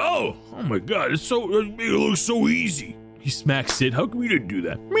 He goes, oh my God, it looks so easy. He smacks Sid. How come we didn't do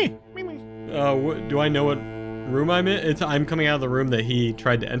that? Me. Do I know what room I'm in? I'm coming out of the room that he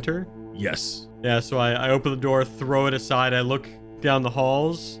tried to enter. Yes. Yeah, so I open the door, throw it aside. I look down the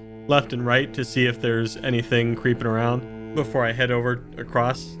halls, left and right, to see if there's anything creeping around before I head over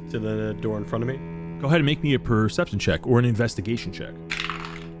across to the door in front of me. Go ahead and make me a perception check or an investigation check.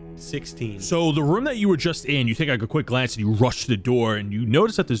 16. So the room that you were just in, you take like a quick glance and you rush to the door and you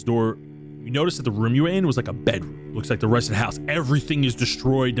notice that the room you were in was like a bedroom. Looks like the rest of the house. Everything is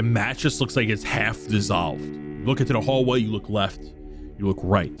destroyed. The mattress looks like it's half dissolved. You look into the hallway, you look left, you look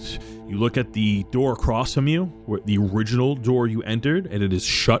right. You look at the door across from you, where the original door you entered, and it is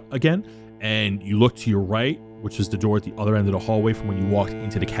shut again. And you look to your right, which is the door at the other end of the hallway from when you walked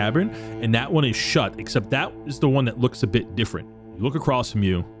into the cabin, and that one is shut, except that is the one that looks a bit different. You look across from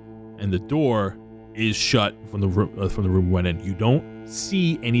you, and the door is shut from the room we went in. You don't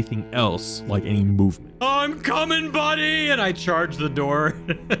see anything else, like any movement. I'm coming, buddy! And I charge the door.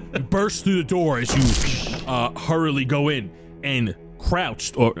 You burst through the door as you hurriedly go in, and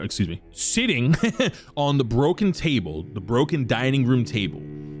sitting on the broken table, the broken dining room table,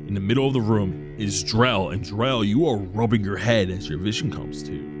 in the middle of the room is Drell. And Drell, you are rubbing your head as your vision comes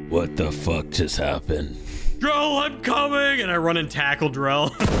to. What the fuck just happened? Drell, I'm coming! And I run and tackle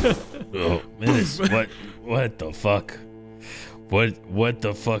Drell. Oh, Menace, what the fuck? What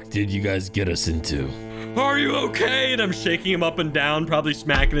the fuck did you guys get us into? Are you okay? And I'm shaking him up and down, probably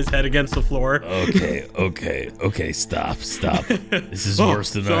smacking his head against the floor. Okay, stop. This is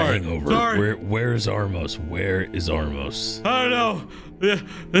worse than a hangover. Sorry. Where is Armos? Where is Armos? I don't know.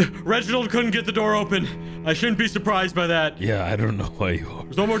 Reginald couldn't get the door open. I shouldn't be surprised by that. Yeah, I don't know why you are.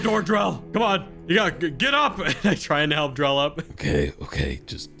 There's no more door, Drell. Come on. You gotta get up. And I try and help Drell up. Okay.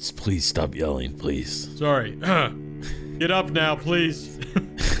 Just please stop yelling, please. Sorry. Get up now, please.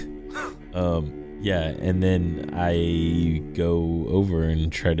 Yeah, and then I go over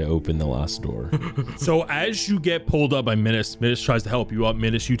and try to open the last door. So as you get pulled up by Menace tries to help you up.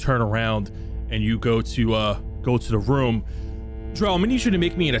 Menace, you turn around and you go to the room. Drell, I'm gonna need you to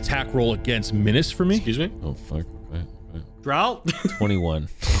make me an attack roll against Menace for me. Excuse me? Oh, fuck. What? Drell? 21.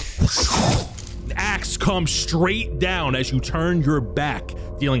 The axe comes straight down as you turn your back,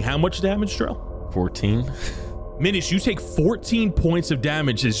 dealing how much damage, Drell? 14. Menace, you take 14 points of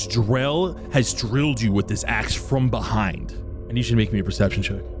damage as Drell has drilled you with this axe from behind. I need you to make me a perception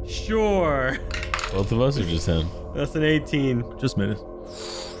check. Sure. Both of us or just him? That's an 18. Just Menace.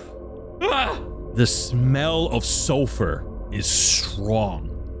 Ah! The smell of sulfur is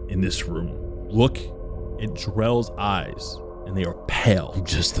strong in this room. Look at Drell's eyes, and they are pale. I'm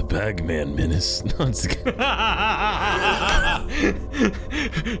just the bag man, Menace. No, I'm just kidding.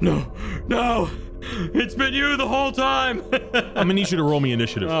 No. It's been you the whole time. I'm gonna need you to roll me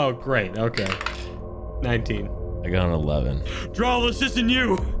initiative. Oh, great. Okay. 19. I got an 11. Drell, this isn't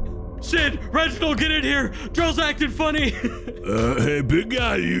you. Sid, Reginald, get in here. Drell's acting funny. Hey, big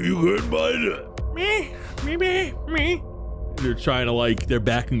guy, you good, bud? Me. They're trying to they're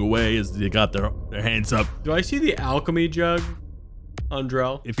backing away as they got their hands up. Do I see the alchemy jug on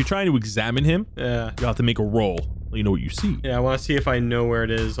Drell? If you're trying to examine him, Yeah. you have to make a roll. Let you know what you see. Yeah, I want to see if I know where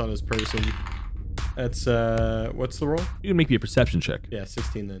it is on his person. That's, what's the roll? You can make me a perception check. Yeah,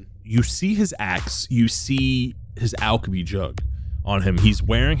 16 then. You see his axe. You see his alchemy jug on him. He's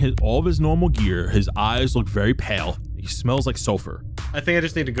wearing all of his normal gear. His eyes look very pale. He smells like sulfur. I think I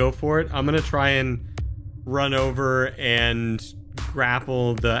just need to go for it. I'm going to try and run over and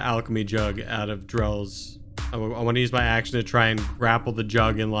grapple the alchemy jug out of Drell's. I want to use my action to try and grapple the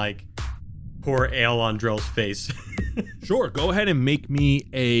jug and pour ale on Drell's face. Sure, go ahead and make me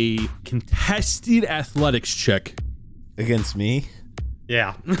a contested athletics check. Against me?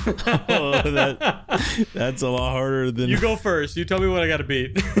 Yeah. Oh, that's a lot harder than... You go first. You tell me what I got to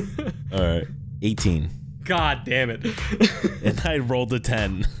beat. All right. 18. God damn it. And I rolled a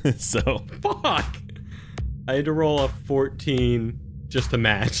 10, so... Fuck. I had to roll a 14 just to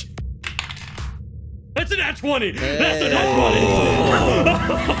match. That's a nat 20. That's a nat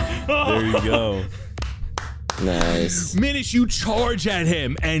 20. There you go. Nice. Menace, you charge at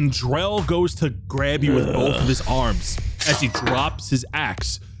him, and Drell goes to grab you with both of his arms as he drops his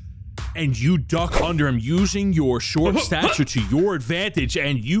axe. And you duck under him using your short stature to your advantage,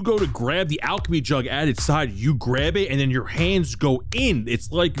 and you go to grab the alchemy jug at its side. You grab it, and then your hands go in.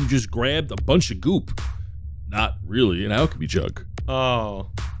 It's like you just grabbed a bunch of goop. Not really an alchemy jug.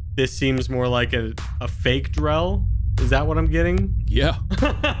 Oh, this seems more like a fake Drell. Is that what I'm getting? Yeah.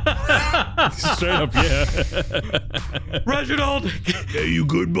 Straight up, yeah. Reginald! Hey, you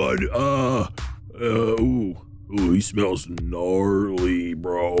good, bud? Ooh, he smells gnarly,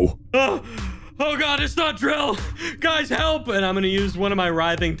 bro. Oh God, it's not Drell! Guys, help! And I'm gonna use one of my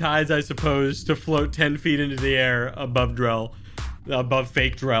writhing tides, I suppose, to float 10 feet into the air above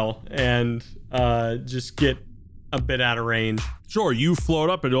fake Drell, and just get a bit out of range. Sure, you float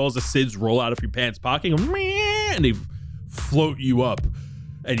up and all the SIDS roll out of your pants pocket and they float you up.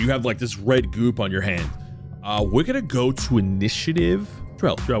 And you have like this red goop on your hand. We're going to go to initiative.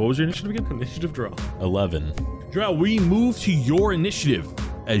 Drell, what was your initiative again? Initiative draw. 11. Drell, we move to your initiative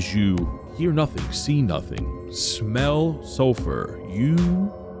as you hear nothing, see nothing, smell sulfur. You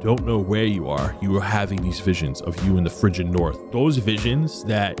don't know where you are. You are having these visions of you in the frigid north. Those visions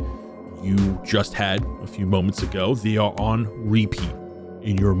that you just had a few moments ago, they are on repeat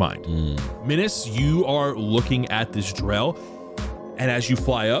in your mind. Minas, you are looking at this Drell, and as you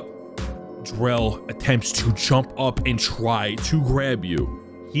fly up, Drell attempts to jump up and try to grab you.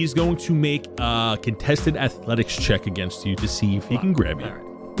 He's going to make a contested athletics check against you to see if he can grab you.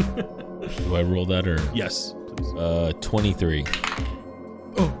 Do I roll that or? Yes, please. 23.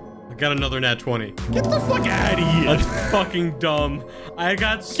 I got another nat 20. Get the fuck out of here. That's fucking dumb. I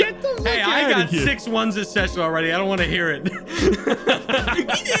got Get the fuck Hey, I outta got here. 6 ones this session already. I don't want to hear it.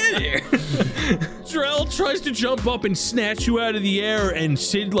 Drell tries to jump up and snatch you out of the air, and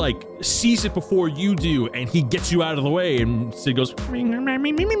Sid like sees it before you do, and he gets you out of the way, and Sid goes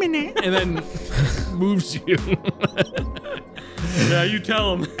and then moves you. Yeah, you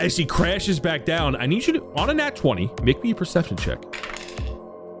tell him. As he crashes back down, I need you to, on a nat 20, make me a perception check.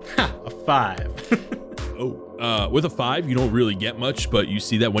 A 5. With a 5, you don't really get much, but you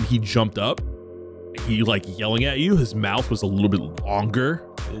see that when he jumped up, he like yelling at you, his mouth was a little bit longer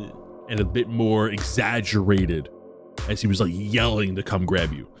and a bit more exaggerated as he was like yelling to come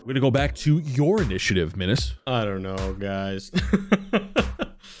grab you. We're gonna go back to your initiative, Minas. I don't know, guys.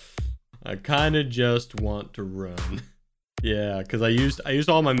 I kind of just want to run. Yeah, because I used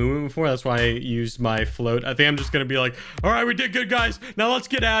all my movement before. That's why I used my float. I think I'm just gonna be like, all right, we did good, guys. Now let's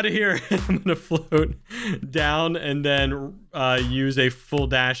get out of here. I'm gonna float down and then use a full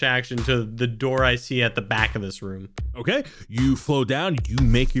dash action to the door I see at the back of this room. Okay, you flow down, you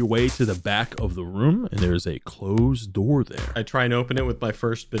make your way to the back of the room, and there's a closed door there. I try and open it with my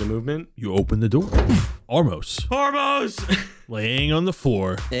first bit of movement. You open the door. Armos, Armos! laying on the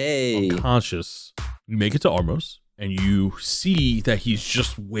floor, Hey. unconscious. You make it to Armos, and you see that he's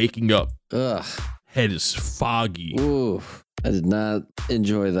just waking up. Ugh. Head is foggy. Ooh. I did not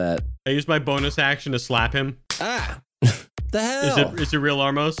enjoy that. I used my bonus action to slap him. Ah. The hell? Is it real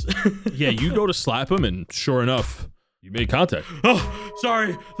Armos? Yeah, you go to slap him, and sure enough, you made contact. Oh,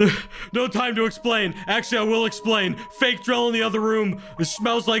 sorry. No time to explain. Actually, I will explain. Fake Drell in the other room. It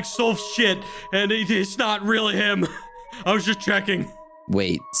smells like sulf shit, and it's not really him. I was just checking.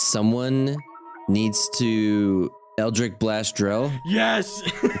 Wait, someone needs to Eldritch Blast Drell? Yes.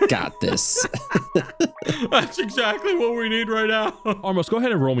 Got this. That's exactly what we need right now. Armos, go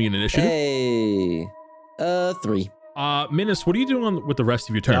ahead and roll me an initiative. Hey. 3. Minas, what are you doing with the rest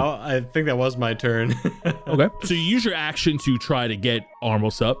of your turn? No, I think that was my turn. Okay. So you use your action to try to get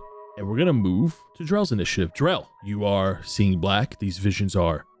Armos up, and we're going to move to Drell's initiative. Drell, you are seeing black. These visions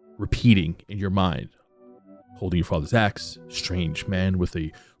are repeating in your mind. Holding your father's axe, strange man with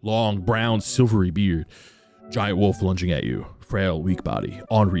a long, brown, silvery beard, giant wolf lunging at you, frail, weak body,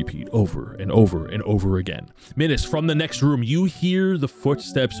 on repeat, over and over and over again. Minas, from the next room, you hear the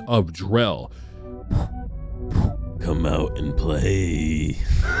footsteps of Drell. Come out and play.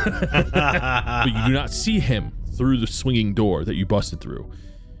 But you do not see him through the swinging door that you busted through.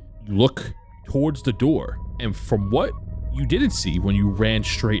 You look towards the door, and from what you didn't see when you ran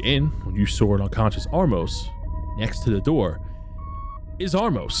straight in, when you saw an unconscious Armos, next to the door is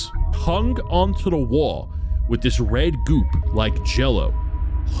Armos, hung onto the wall with this red goop like jello,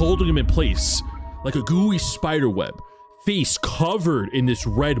 holding him in place like a gooey spider web, face covered in this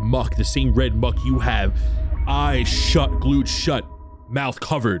red muck, the same red muck you have, eyes shut, glued shut, mouth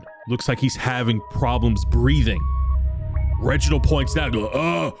covered. Looks like he's having problems breathing. Reginald points out,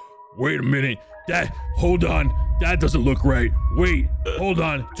 wait a minute. Hold on. That doesn't look right. Wait, hold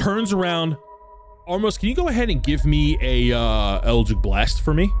on. Turns around. Armos, can you go ahead and give me a Eldritch Blast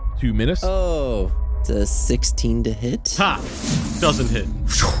for me? 2 minutes. Oh, it's a 16 to hit. Ha! Doesn't hit.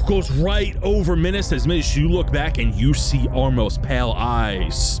 Goes right over Minas. As Minas, you look back and you see Armos' pale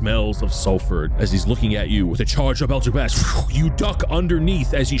eyes, smells of sulfur as he's looking at you with a charged up Eldritch Blast. You duck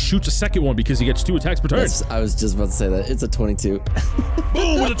underneath as he shoots a second one because he gets 2 attacks per turn. I was just about to say that. It's a 22.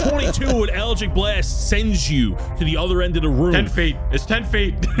 Boom, with a 22, an Eldritch Blast sends you to the other end of the room. 10 feet. It's 10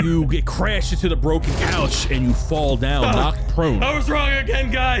 feet. You get crashed into the broken couch and you fall down, knocked prone. I was wrong again,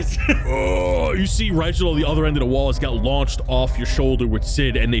 guys. Oh, you see Reginald on the other end of the wall has got launched off your shoulder with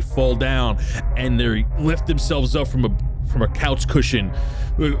Sid, and they fall down and they lift themselves up from from a couch cushion.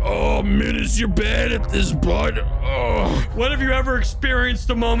 Like, oh, Minus, you're bad at this, bud. Oh. When have you ever experienced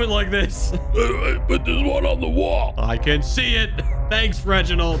a moment like this? But there's one on the wall. I can see it. Thanks,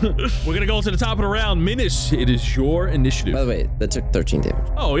 Reginald. We're gonna go to the top of the round. Minus, it is your initiative. By the way, that took 13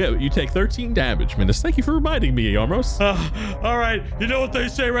 damage. Oh, yeah, you take 13 damage, Minus. Thank you for reminding me, Armos. All right, you know what they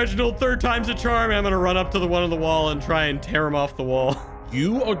say, Reginald? Third time's a charm. I'm gonna run up to the one on the wall and try and tear him off the wall.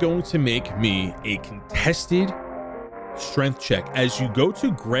 You are going to make me a contested strength check as you go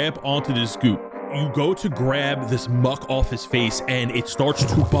to grab onto this goop. You go to grab this muck off his face, and it starts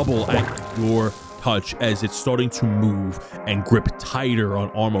to bubble at your touch as it's starting to move and grip tighter on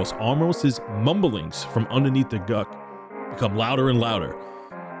Armos. Armos's mumblings from underneath the gut become louder and louder.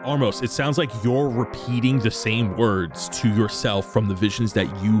 Armos, it sounds like you're repeating the same words to yourself from the visions that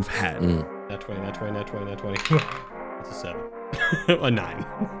you've had. Not 20. That's a 7. A 9.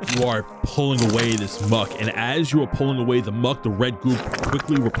 You are pulling away this muck, and as you are pulling away the muck, the red goop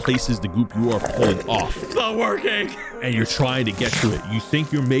quickly replaces the goop you are pulling off. It's not working. And you're trying to get to it. You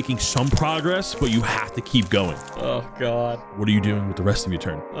think you're making some progress, but you have to keep going. Oh, God. What are you doing with the rest of your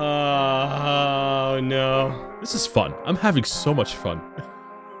turn? Oh, no. This is fun. I'm having so much fun.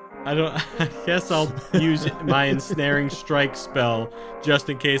 I guess I'll use my ensnaring strike spell just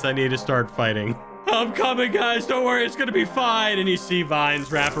in case I need to start fighting. I'm coming, guys. Don't worry. It's going to be fine. And you see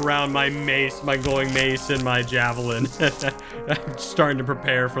vines wrap around my mace, my glowing mace, and my javelin. I'm starting to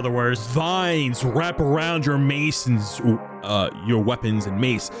prepare for the worst. Vines wrap around your masons, your weapons and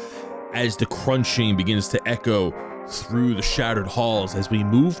mace as the crunching begins to echo through the shattered halls as we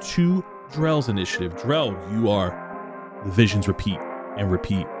move to Drell's initiative. Drell, the visions repeat and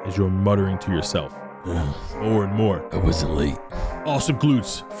repeat as you're muttering to yourself. More and more. I wasn't late. Awesome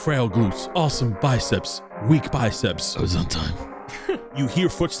glutes, frail glutes, awesome biceps, weak biceps. I was on time. You hear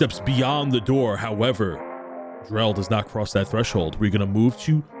footsteps beyond the door. However, Drell does not cross that threshold. We're going to move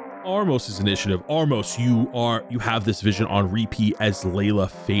to Armos' initiative. Armos, you have this vision on repeat as Layla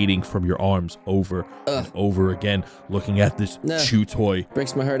fading from your arms over and over again, looking at this chew toy.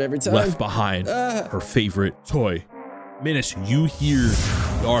 Breaks my heart every time. Left behind, her favorite toy. Minus, you hear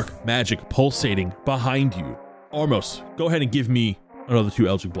dark magic pulsating behind you. Armos, go ahead and give me another 2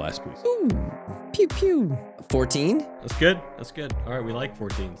 Eldritch Blast, please. Ooh, pew pew. 14? That's good. That's good. All right, we like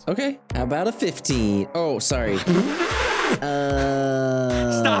 14s. Okay, how about a 15? Oh, sorry. Stop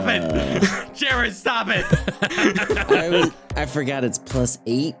it! Jared, stop it! I forgot it's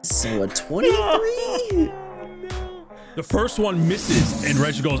 +8, so a 23? The first one misses, and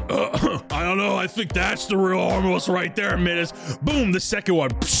Reggie goes, I don't know, I think that's the real Armos right there, Minus. Boom, the second one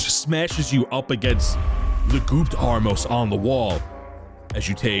smashes you up against the gooped Armos on the wall as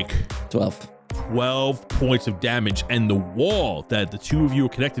you take 12 points of damage, and the wall that the two of you are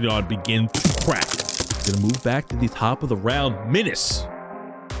connected on begin to crack. Gonna move back to the top of the round. Minus,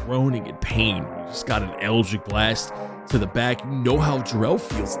 groaning in pain. You just got an Eldritch Blast to the back. You know how Drell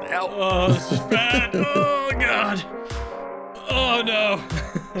feels now. Oh, this is bad. Oh, God. Oh, no.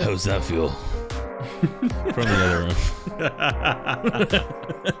 How's that feel? From the other room.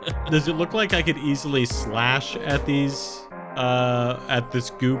 Does it look like I could easily slash at these, at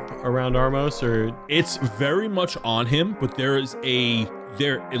this goop around Armos, or? It's very much on him, but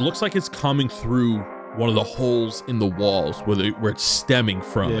it looks like it's coming through one of the holes in the walls where it's stemming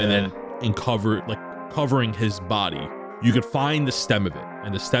from, and then covering his body. You could find the stem of it,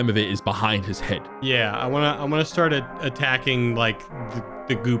 and the stem of it is behind his head. Yeah, I wanna start attacking like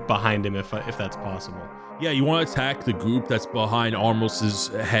the goop behind him if that's possible. Yeah, you want to attack the goop that's behind Armos's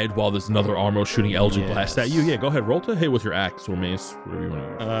head while there's another Armos shooting Eldritch Blast at you. Yeah, go ahead, roll to hit with your axe or mace, whatever you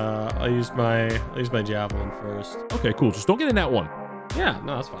want to use. I'll use my javelin first. Okay, cool. Just don't get in that one. Yeah,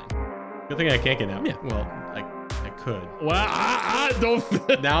 no, that's fine. Good thing I can't get that. Yeah. Well, I could. Well, I don't.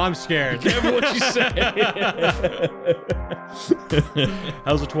 Now I'm scared. Careful what you say. That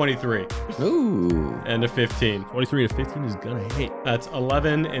was a 23. Ooh. And a 15. 23 to 15 is gonna hit. That's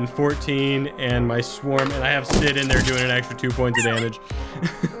 11 and 14, and my swarm, and I have Sid in there doing an extra 2 points of damage.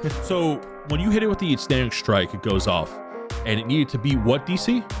 So when you hit it with the ensnaring strike, it goes off, and it needed to be what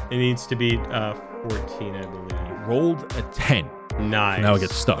DC? It needs to be 14, I believe. It rolled a 10. Nice. So now it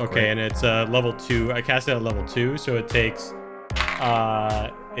gets stuck. Okay, right? and it's level 2. I cast it at level 2, so it takes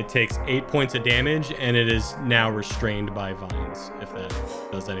 8 points of damage, and it is now restrained by vines, if that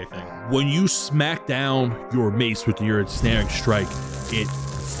does anything. When you smack down your mace with your ensnaring strike, it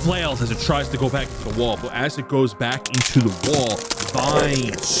flails as it tries to go back into the wall, but as it goes back into the wall,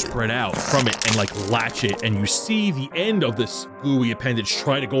 vines spread out from it and like latch it, and you see the end of this gooey appendage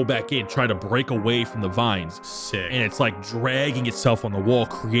try to go back in, try to break away from the vines. Sick. And it's like dragging itself on the wall,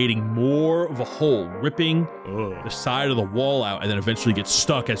 creating more of a hole, ripping the side of the wall out, and then eventually gets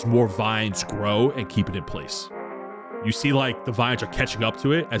stuck as more vines grow and keep it in place. You see like the vines are catching up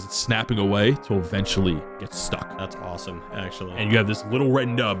to it as it's snapping away to eventually get stuck. That's awesome, actually. And you have this little red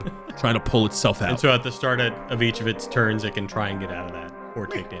nub trying to pull itself And out. so at the start of each of its turns, it can try and get out of that or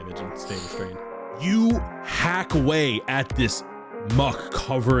take damage and stay restrained. You hack away at this muck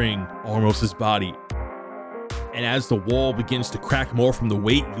covering Armos's body. And as the wall begins to crack more from the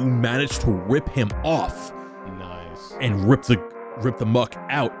weight, you manage to rip him off Nice. and rip the muck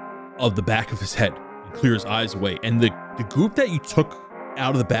out of the back of his head and clear his eyes away. And the goop that you took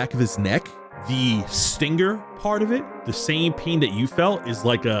out of the back of his neck, the stinger part of it, the same pain that you felt is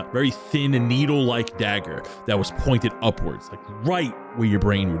like a very thin needle-like dagger that was pointed upwards, like right where your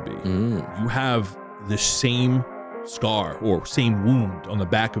brain would be. You have the same scar or same wound on the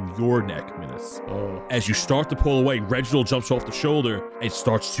back of your neck, Minas. Oh. As you start to pull away, Reginald jumps off the shoulder and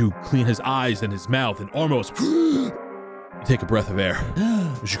starts to clean his eyes and his mouth, and Armos, you take a breath of air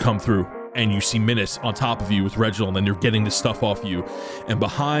as you come through, and you see Minas on top of you with Reginald, and they're getting the stuff off you, and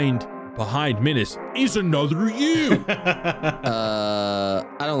behind Minas is another you. I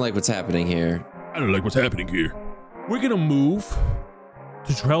don't like what's happening here. I don't like what's happening here. We're gonna move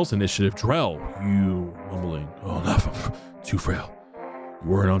to Drell's initiative. Drell, you mumbling, oh, not too frail. You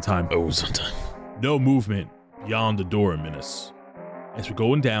weren't on time. I was on time. No movement beyond the door, Minas. As we're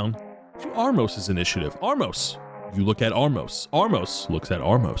going down to Armos's initiative. Armos, you look at Armos. Armos looks at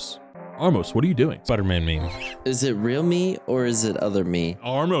Armos. Armos, what are you doing? Spider-Man meme. Is it real me or is it other me?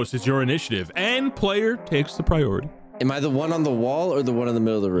 Armos is your initiative, and player takes the priority. Am I the one on the wall or the one in the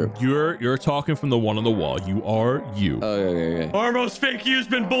middle of the room? You're talking from the one on the wall. You are you. Oh, okay. Armos, fake you's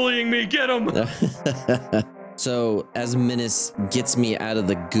been bullying me. Get him. So as Minas gets me out of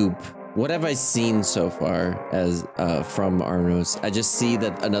the goop, what have I seen so far as from Armos? I just see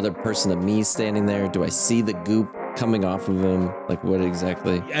that another person of me standing there. Do I see the goop coming off of him? Like what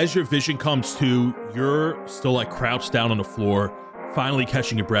exactly? As your vision comes to, you're still like crouched down on the floor, finally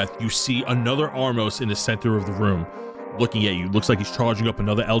catching your breath. You see another Armos in the center of the room looking at you. Looks like he's charging up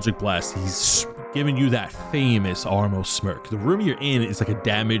another Eldritch Blast. He's giving you that famous Armos smirk. The room you're in is like a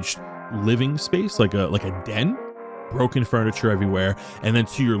damaged living space, like a den. Broken furniture everywhere, and then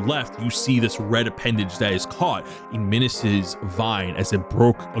to your left you see this red appendage that is caught in Minus's vine as it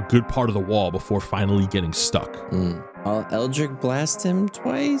broke a good part of the wall before finally getting stuck. I'll Eldritch Blast him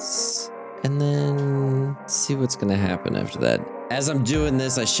twice and then see what's gonna happen after that. As I'm doing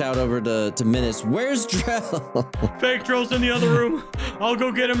this, I shout over to Minas, where's Drell? Fake Drell's in the other room. I'll go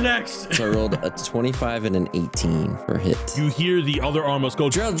get him next. So I rolled a 25 and an 18 for hit. You hear the other Armos go,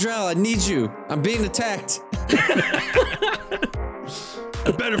 Drell, I need you. I'm being attacked.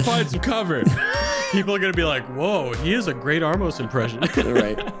 I better find some cover. People are gonna be like, "Whoa, he is a great Armos impression."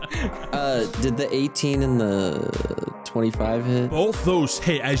 Right. Did the 18 and the 25 hit? Both those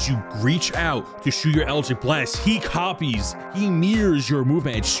hit as you reach out to shoot your Eldritch Blast. He mirrors your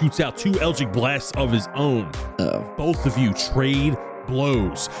movement and shoots out two Eldritch Blasts of his own. Oh. Both of you trade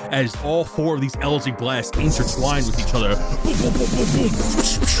blows as all four of these Eldritch Blasts intertwine with each other.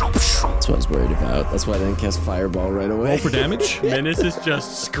 That's what I was worried about. That's why I didn't cast Fireball right away. Roll for damage. Menace is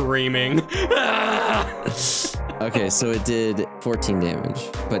just screaming. Okay, so it did 14 damage,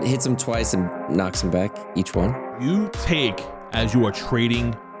 but hits him twice and knocks him back, each one. You take, as you are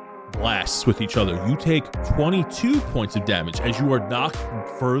trading blasts with each other, you take 22 points of damage as you are knocked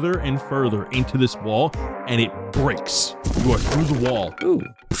further and further into this wall, and it breaks. You are through the wall. Ooh.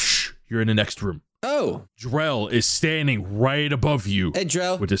 You're in the next room. Oh. Drell is standing right above you. Hey,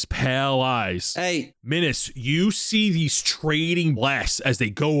 Drell. With his pale eyes. Hey. Minas, you see these trading blasts as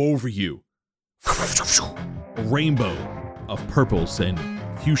they go over you. A rainbow of purples and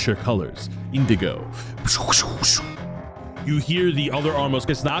fuchsia colors, indigo. You hear the other Armos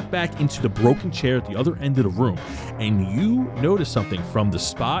gets knocked back into the broken chair at the other end of the room, and you notice something from the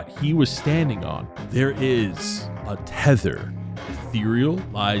spot he was standing on. There is a tether,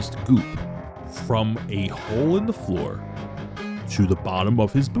 etherealized goop, from a hole in the floor to the bottom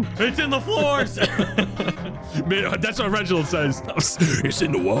of his boot. It's in the floors. That's what Reginald says. It's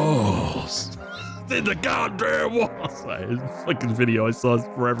in the walls. It's in the goddamn walls. It's fucking video I saw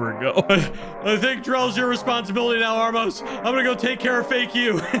forever ago. I think Drell's your responsibility now, Armos. I'm gonna go take care of fake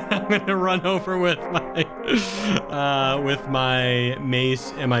you. I'm gonna run over with my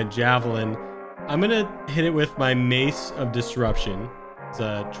mace and my javelin. I'm gonna hit it with my mace of disruption. It's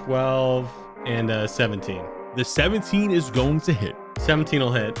a 12 and a 17. The 17 is going to hit. 17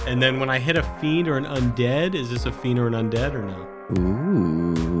 will hit. And then when I hit a fiend or an undead, is this a fiend or an undead or no?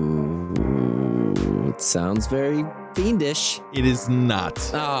 Ooh, it sounds very fiendish. It is not.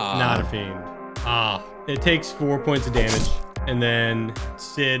 Not a fiend. It takes 4 points of damage. And then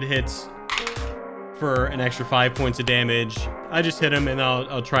Sid hits for an extra 5 points of damage. I just hit him, and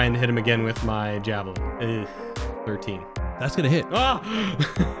I'll try and hit him again with my javelin. 13. That's gonna hit. Ah!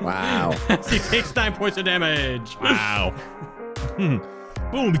 Wow. He takes 9 points of damage. Wow.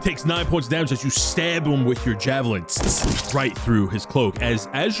 Boom, he takes 9 points of damage as you stab him with your javelin right through his cloak.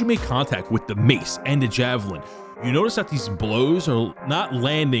 As you make contact with the mace and the javelin, you notice that these blows are not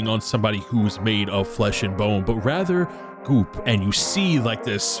landing on somebody who is made of flesh and bone, but rather goop. And you see like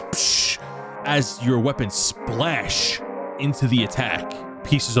this as your weapons splash into the attack.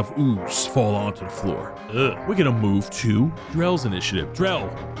 Pieces of ooze fall onto the floor. We're gonna move to Drell's initiative.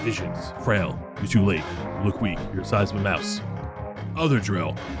 Drell, visions, frail, you're too late, you look weak, you're the size of a mouse. Other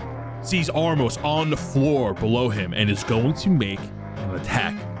Drell sees Armos on the floor below him and is going to make an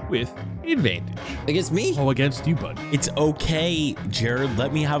attack with advantage. Against me? Oh, against you, bud. It's okay, Jared.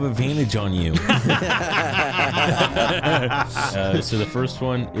 Let me have advantage on you. So the first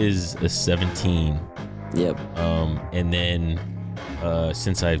one is a 17. Yep. And then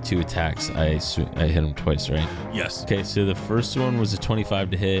since I have 2 attacks, I hit him twice, right? Yes. Okay, so the first one was a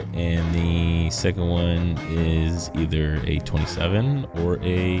 25 to hit, and the second one is either a 27 or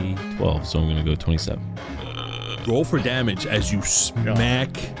a 12. So I'm gonna go 27. Roll for damage as you smack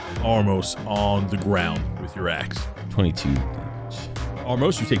Armos on the ground with your axe. 22 damage.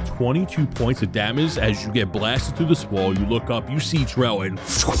 Armos, you take 22 points of damage as you get blasted through this wall. You look up, you see Drell, and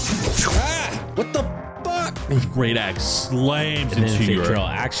What the fuck? great axe slams And then into if your... Drill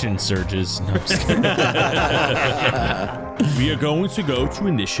action surges. No, I'm just kidding. We are going to go to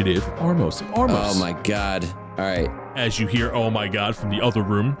initiative. Armos. Oh my god. All right. As you hear, oh my god, from the other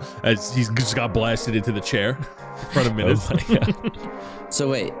room, as he's just got blasted into the chair in front of Minutes. Oh my God. So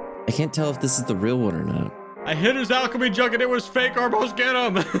wait, I can't tell if this is the real one or not. I hit his alchemy jug and it was fake. Armos, get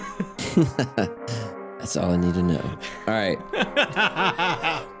him. That's all I need to know. All right.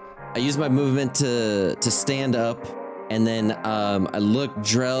 I use my movement to stand up, and then I look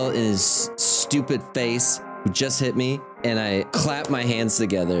Drell in his stupid face, who just hit me, and I clap my hands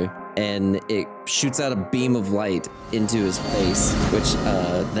together, and it shoots out a beam of light into his face, which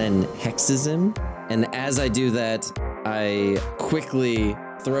then hexes him. And as I do that, I quickly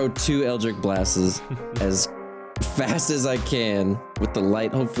throw 2 Eldritch Blasts as fast as I can, with the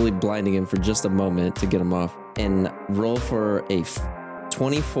light hopefully blinding him for just a moment to get him off, and roll for a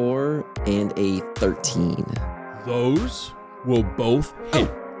 24 and a 13. Those will both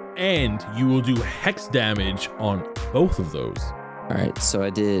hit, and you will do hex damage on both of those. All right, so I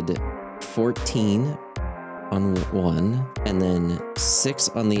did 14 on one, and then 6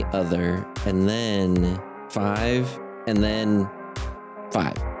 on the other, and then 5, and then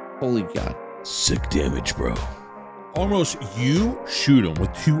 5. Holy God. Sick damage, bro. Almost you shoot him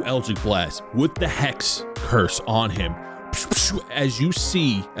with 2 Eldritch Blasts with the hex curse on him. As you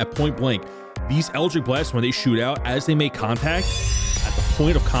see at point blank, these Eldritch Blasts, when they shoot out, as they make contact, at the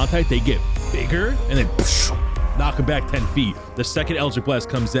point of contact, they get bigger and then knock him back 10 feet. The second Eldritch Blast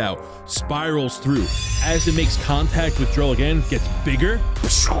comes out, spirals through. As it makes contact with Drell again, gets bigger.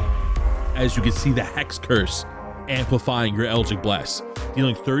 As you can see the hex curse amplifying your Eldritch Blast.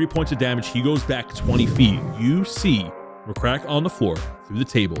 Dealing 30 points of damage, he goes back 20 feet. You see McCrack on the floor through the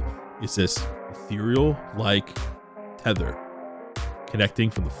table is this ethereal-like tether connecting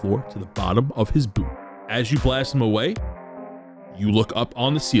from the floor to the bottom of his boot. As you blast him away, you look up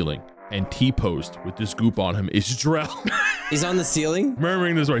on the ceiling, and T-posed with this goop on him is Drell. He's on the ceiling?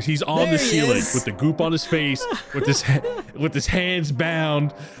 Murmuring this voice. He's on There the he ceiling is. with the goop on his face, with his hands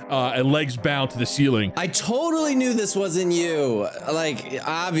bound and legs bound to the ceiling. I totally knew this wasn't you. Like,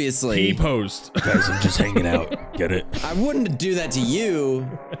 obviously. T-posed. Guys, I'm just hanging out. Get it? I wouldn't do that to you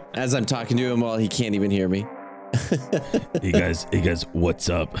as I'm talking to him while he can't even hear me. Hey guys, what's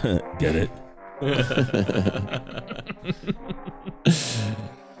up? Get it?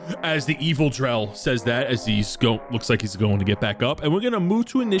 As the evil Drell says that, as looks like he's going to get back up, and we're gonna move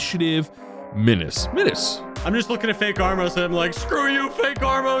to initiative. Minus. I'm just looking at fake Armos and I'm like, screw you, fake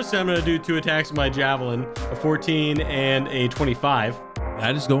Armos. I'm gonna do 2 attacks with my javelin, a 14 and a 25.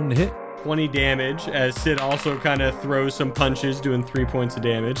 That is going to hit. 20 damage, as Sid also kind of throws some punches, doing 3 points of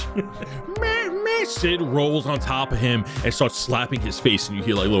damage. Sid rolls on top of him and starts slapping his face, and you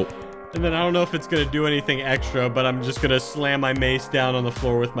hear like little. And then I don't know if it's gonna do anything extra, but I'm just gonna slam my mace down on the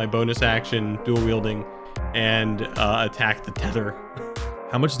floor with my bonus action, dual wielding, and attack the tether.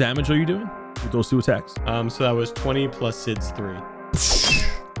 How much damage are you doing with those 2 attacks? So that was 20 plus Sid's 3.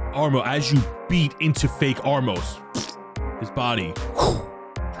 Armo, as you beat into fake Armos, his body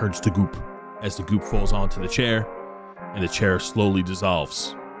turns to goop as the goop falls onto the chair, and the chair slowly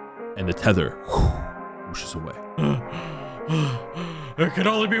dissolves, and the tether whooshes away. There can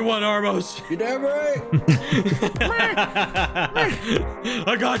only be one Armos. You're damn right.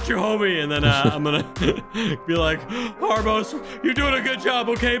 I got you, homie. And then I'm gonna be like, Armos, you're doing a good job,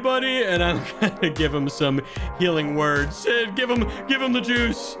 okay, buddy? And I'm gonna give him some healing words. Sid, give him the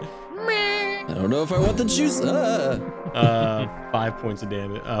juice. I don't know if I want the juice. 5 points of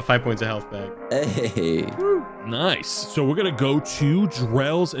damage. 5 points of health back. Hey. Nice. So we're gonna go to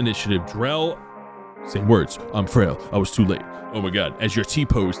Drell's initiative. Drell, same words. I'm frail. I was too late. Oh my god. As you're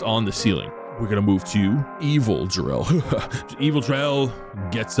T-posed on the ceiling, we're gonna move to Evil Drell. Evil Drell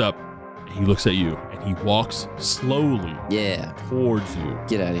gets up. He looks at you and he walks slowly Yeah. towards you.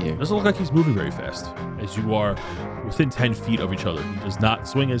 Get out of here. Doesn't look like he's moving very fast. As you are within 10 feet of each other, he does not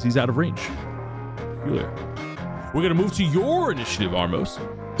swing as he's out of range. Peculiar. We're gonna move to your initiative, Armos.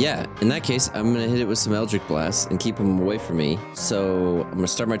 Yeah, in that case, I'm going to hit it with some Eldritch Blasts and keep him away from me. So I'm going to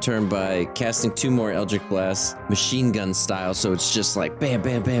start my turn by casting 2 more Eldritch Blasts, machine gun style. So it's just like bam,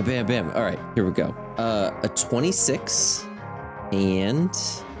 bam, bam, bam, bam. All right, here we go. A 26 and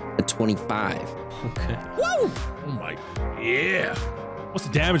a 25. Okay. Oh my, yeah. What's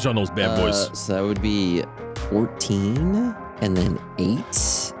the damage on those bad boys? So that would be 14 and then 8.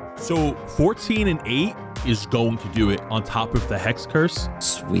 So 14 and 8 is going to do it on top of the Hex Curse.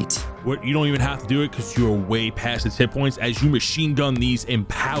 Sweet. What, you don't even have to do it because you're way past its hit points as you machine gun these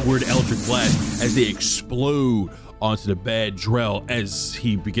empowered Eldritch Blasts as they explode onto the bad Drell as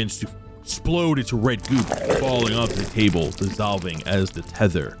he begins to explode into red goop, falling onto the table, dissolving as the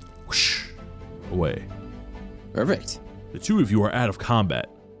tether whoosh away. Perfect. The two of you are out of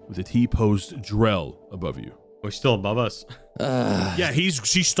combat with a T-posed Drell above you. Oh, he's still above us. Yeah,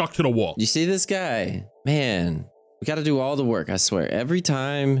 she's stuck to the wall. You see this guy? Man, we got to do all the work, I swear. Every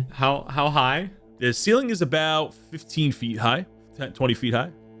time. How high? The ceiling is about 15 feet high, 20 feet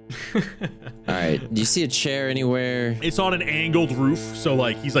high. All right. Do you see a chair anywhere? It's on an angled roof, so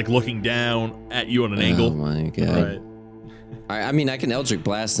like he's like looking down at you on an Oh angle. my god. Right. All right, I mean, I can Eldritch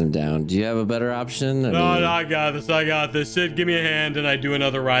Blast him down. Do you have a better option? No, I got this. Sid, give me a hand, and I do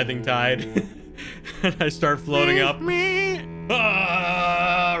another writhing tide. And I start floating up. All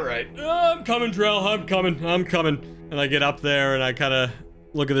right. I'm coming, Drell. I'm coming. And I get up there, and I kind of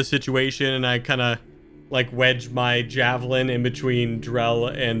look at the situation, and I kind of like wedge my javelin in between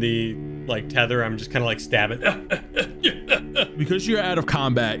Drell and the like tether. I'm just kind of like stabbing. Because you're out of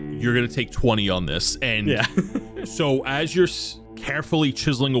combat, you're gonna take 20 on this, and Yeah. so as you're carefully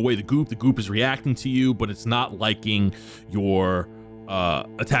chiseling away the goop is reacting to you, but it's not liking your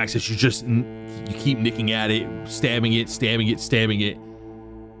attacks. As you keep nicking at it, stabbing it,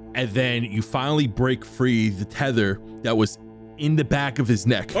 and then you finally break free the tether that was in the back of his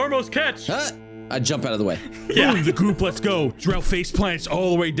neck. Almost catch. Huh? I jump out of the way. Boom, the goop lets go. Drell face plants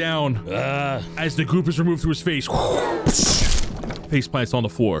all the way down. As the goop is removed through his face, face plants on the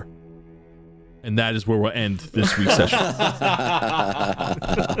floor. And that is where we'll end this week's session.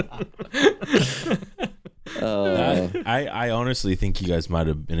 I honestly think you guys might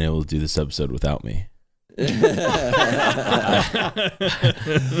have been able to do this episode without me.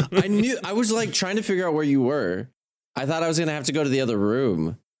 I was like trying to figure out where you were. I thought I was gonna have to go to the other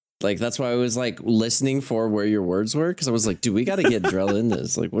room. Like that's why I was like listening for where your words were, because I was like, dude, we gotta get Drell in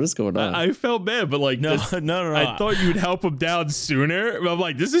this. Like, what is going on? I felt bad, but like, No. I thought you'd help him down sooner. I'm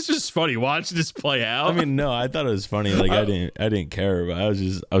like, this is just funny. Watch this play out. I mean, no, I thought it was funny. Like I didn't care, but I was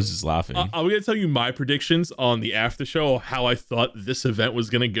just laughing. I'm gonna tell you my predictions on the after show of how I thought this event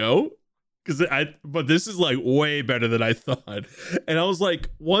was gonna go, but this is like way better than I thought. And I was like,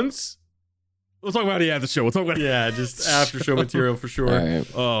 we'll talk about the after show. We'll talk about Yeah, just after show material for sure. All right.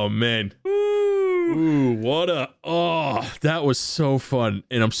 Oh man. Ooh, that was so fun.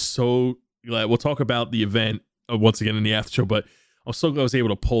 And I'm so glad. We'll talk about the event once again in the after show, but I'm so glad I was able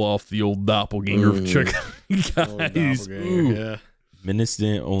to pull off the old doppelganger trick. Guys. Ooh. Yeah. Menace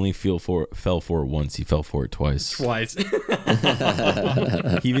didn't only fell for it once, he fell for it twice. Twice.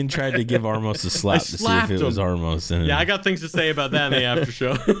 He even tried to give Armos a slap to see if slapped it was him. Armos. And Yeah, I got things to say about that in the after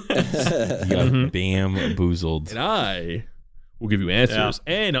show. he got bamboozled. And I will give you answers.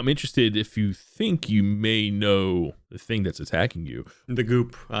 And I'm interested if you think you may know the thing that's attacking you. The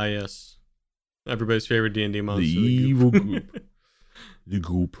goop. Ah, yes. Everybody's favorite D&D monster. The evil goop. The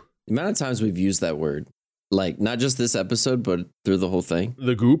goop. The amount of times we've used that word, like not just this episode, but through the whole thing.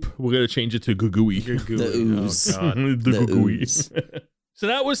 The goop. We're going to change it to gugooey. Good The ooze. Oh, God. The The gugooey. ooze. So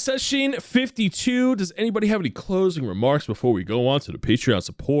that was session 52. Does anybody have any closing remarks before we go on to the Patreon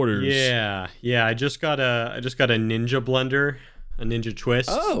supporters? Yeah. I just got a Ninja blender, a Ninja Twist.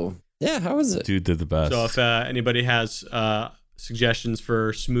 Oh, yeah. How is it? Dude, they're the best. So if anybody has suggestions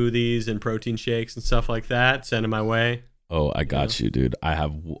for smoothies and protein shakes and stuff like that, send them my way. Oh, I got you, dude.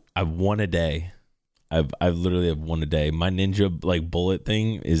 I've one a day. I've literally have one a day. My Ninja like bullet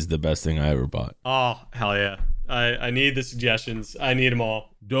thing is the best thing I ever bought. Oh, hell yeah. I need the suggestions. I need them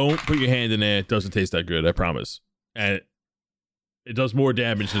all. Don't put your hand in there. It doesn't taste that good, I promise. And it does more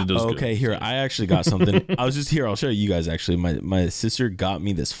damage than it does good. Okay, here. I actually got something. I was just here. I'll show you guys actually. My sister got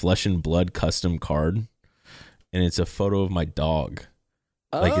me this Flesh and Blood custom card. And it's a photo of my dog.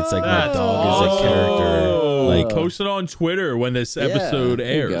 Like it's like my dog is a character. Like post it on Twitter when this episode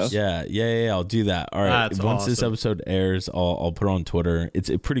there you airs. Yeah. I'll do that. All right. That's Once this awesome. episode airs, I'll put it on Twitter.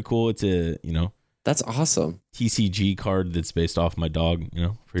 It's pretty cool. It's a That's awesome. TCG card that's based off my dog.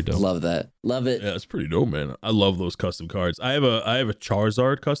 Pretty dope. Love that. Love it. Yeah, it's pretty dope, man. I love those custom cards. I have a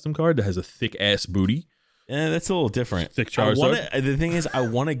Charizard custom card that has a thick ass booty. Yeah, that's a little different. Thick Charizard. The thing is, I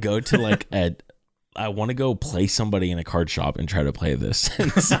want to go to like I want to go play somebody in a card shop and try to play this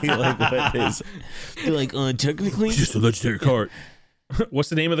and see like what it is. They're like, technically, It's just a legendary card. What's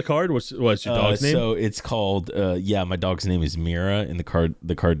the name of the card? What's your dog's name? So it's called my dog's name is Mira, and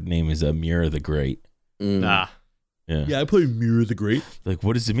the card name is Mira the Great. Nah. Yeah, I play Mirror the Great. Like,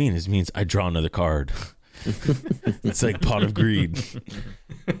 what does it mean? It means I draw another card. It's like Pot of Greed.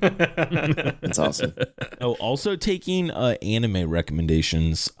 That's awesome. Oh, also taking anime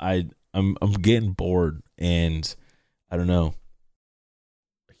recommendations. I'm getting bored, and I don't know.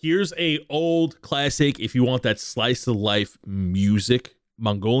 Here's a old classic. If you want that slice of life music,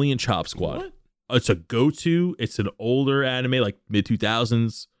 Mongolian Chop Squad. What? It's a go-to. It's an older anime, like mid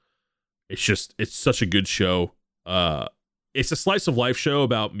 2000s. It's such a good show. It's a slice of life show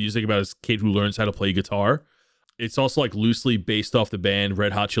about music, about this kid who learns how to play guitar. It's also like loosely based off the band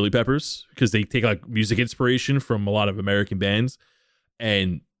Red Hot Chili Peppers because they take like music inspiration from a lot of American bands.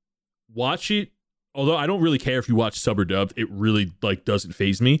 And watch it. Although I don't really care if you watch sub or dubbed, it really like doesn't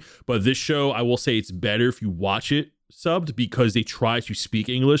faze me. But this show, I will say it's better if you watch it subbed because they try to speak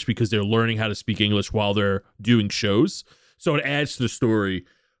English because they're learning how to speak English while they're doing shows. So it adds to the story.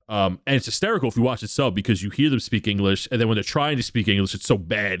 And it's hysterical if you watch it sub because you hear them speak English, and then when they're trying to speak English, it's so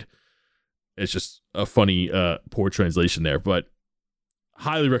bad. It's just a funny, poor translation there. But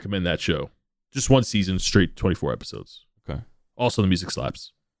highly recommend that show. Just one season, straight 24 episodes. Okay. Also, the music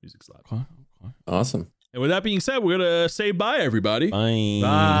slaps. Okay. Awesome. And with that being said, we're gonna say bye, everybody. Bye.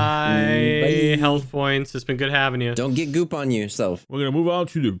 Bye. Health points. It's been good having you. Don't get goop on yourself. We're gonna move on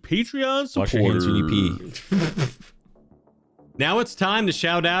to the Patreon supporters. Wash your hands when you pee. Now it's time to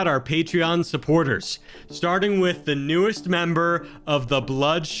shout out our Patreon supporters, starting with the newest member of the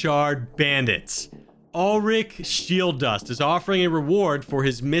Blood Shard Bandits. Ulrich Shieldust is offering a reward for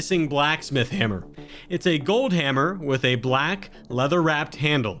his missing blacksmith hammer. It's a gold hammer with a black leather-wrapped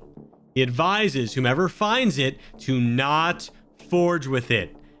handle. He advises whomever finds it to not forge with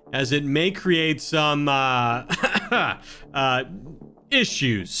it, as it may create some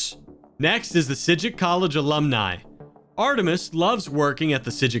issues. Next is the Sidget College alumni. Artemis loves working at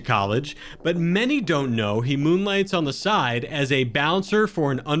the Sidget College, but many don't know he moonlights on the side as a bouncer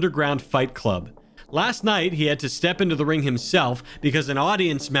for an underground fight club. Last night, he had to step into the ring himself because an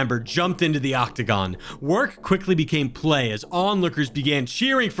audience member jumped into the octagon. Work quickly became play as onlookers began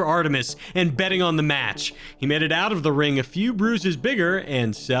cheering for Artemis and betting on the match. He made it out of the ring a few bruises bigger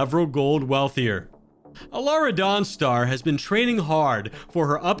and several gold wealthier. Alara Dawnstar has been training hard for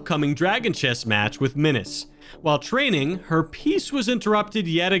her upcoming Dragon Chess match with Minas. While training, her peace was interrupted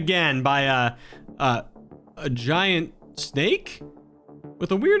yet again by a giant snake with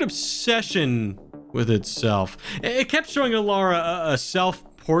a weird obsession with itself. It kept showing Alara a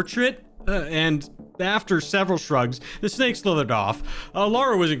self-portrait, and after several shrugs, the snake slithered off.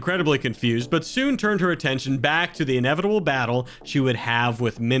 Alara was incredibly confused, but soon turned her attention back to the inevitable battle she would have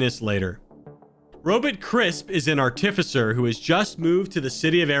with Minas later. Robert Crisp is an artificer who has just moved to the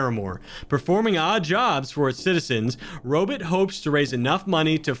city of Aramore. Performing odd jobs for its citizens, Robert hopes to raise enough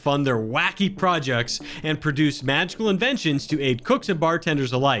money to fund their wacky projects and produce magical inventions to aid cooks and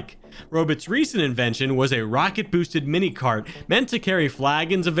bartenders alike. Robert's recent invention was a rocket-boosted mini-cart meant to carry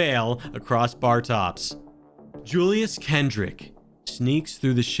flagons of ale across bar tops. Julius Kendrick sneaks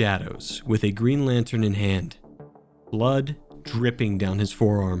through the shadows with a green lantern in hand, blood dripping down his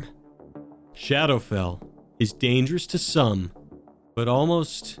forearm. Shadowfell is dangerous to some, but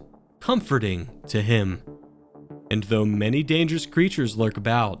almost comforting to him. And though many dangerous creatures lurk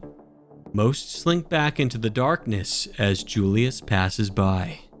about, Most slink back into the darkness as Julius passes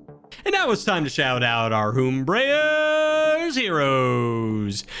by. And now it's time to shout out our Humbrea's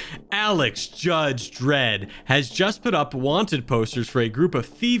heroes. Alex Judge Dredd has just put up wanted posters for a group of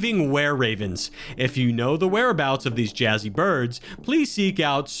thieving were-ravens. If you know the whereabouts of these jazzy birds, please seek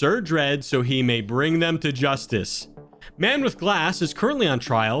out Sir Dredd so he may bring them to justice. Man with Glass is currently on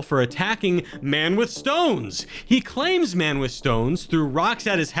trial for attacking Man with Stones. He claims Man with Stones threw rocks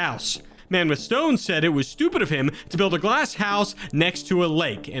at his house. Man with Stones said it was stupid of him to build a glass house next to a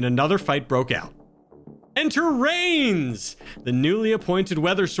lake, and another fight broke out. Enter Rains, the newly appointed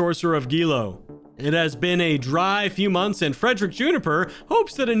weather sorcerer of Gilo. It has been a dry few months, and Frederick Juniper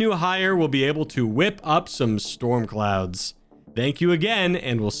hopes that a new hire will be able to whip up some storm clouds. Thank you again,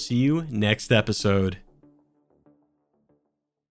 and we'll see you next episode.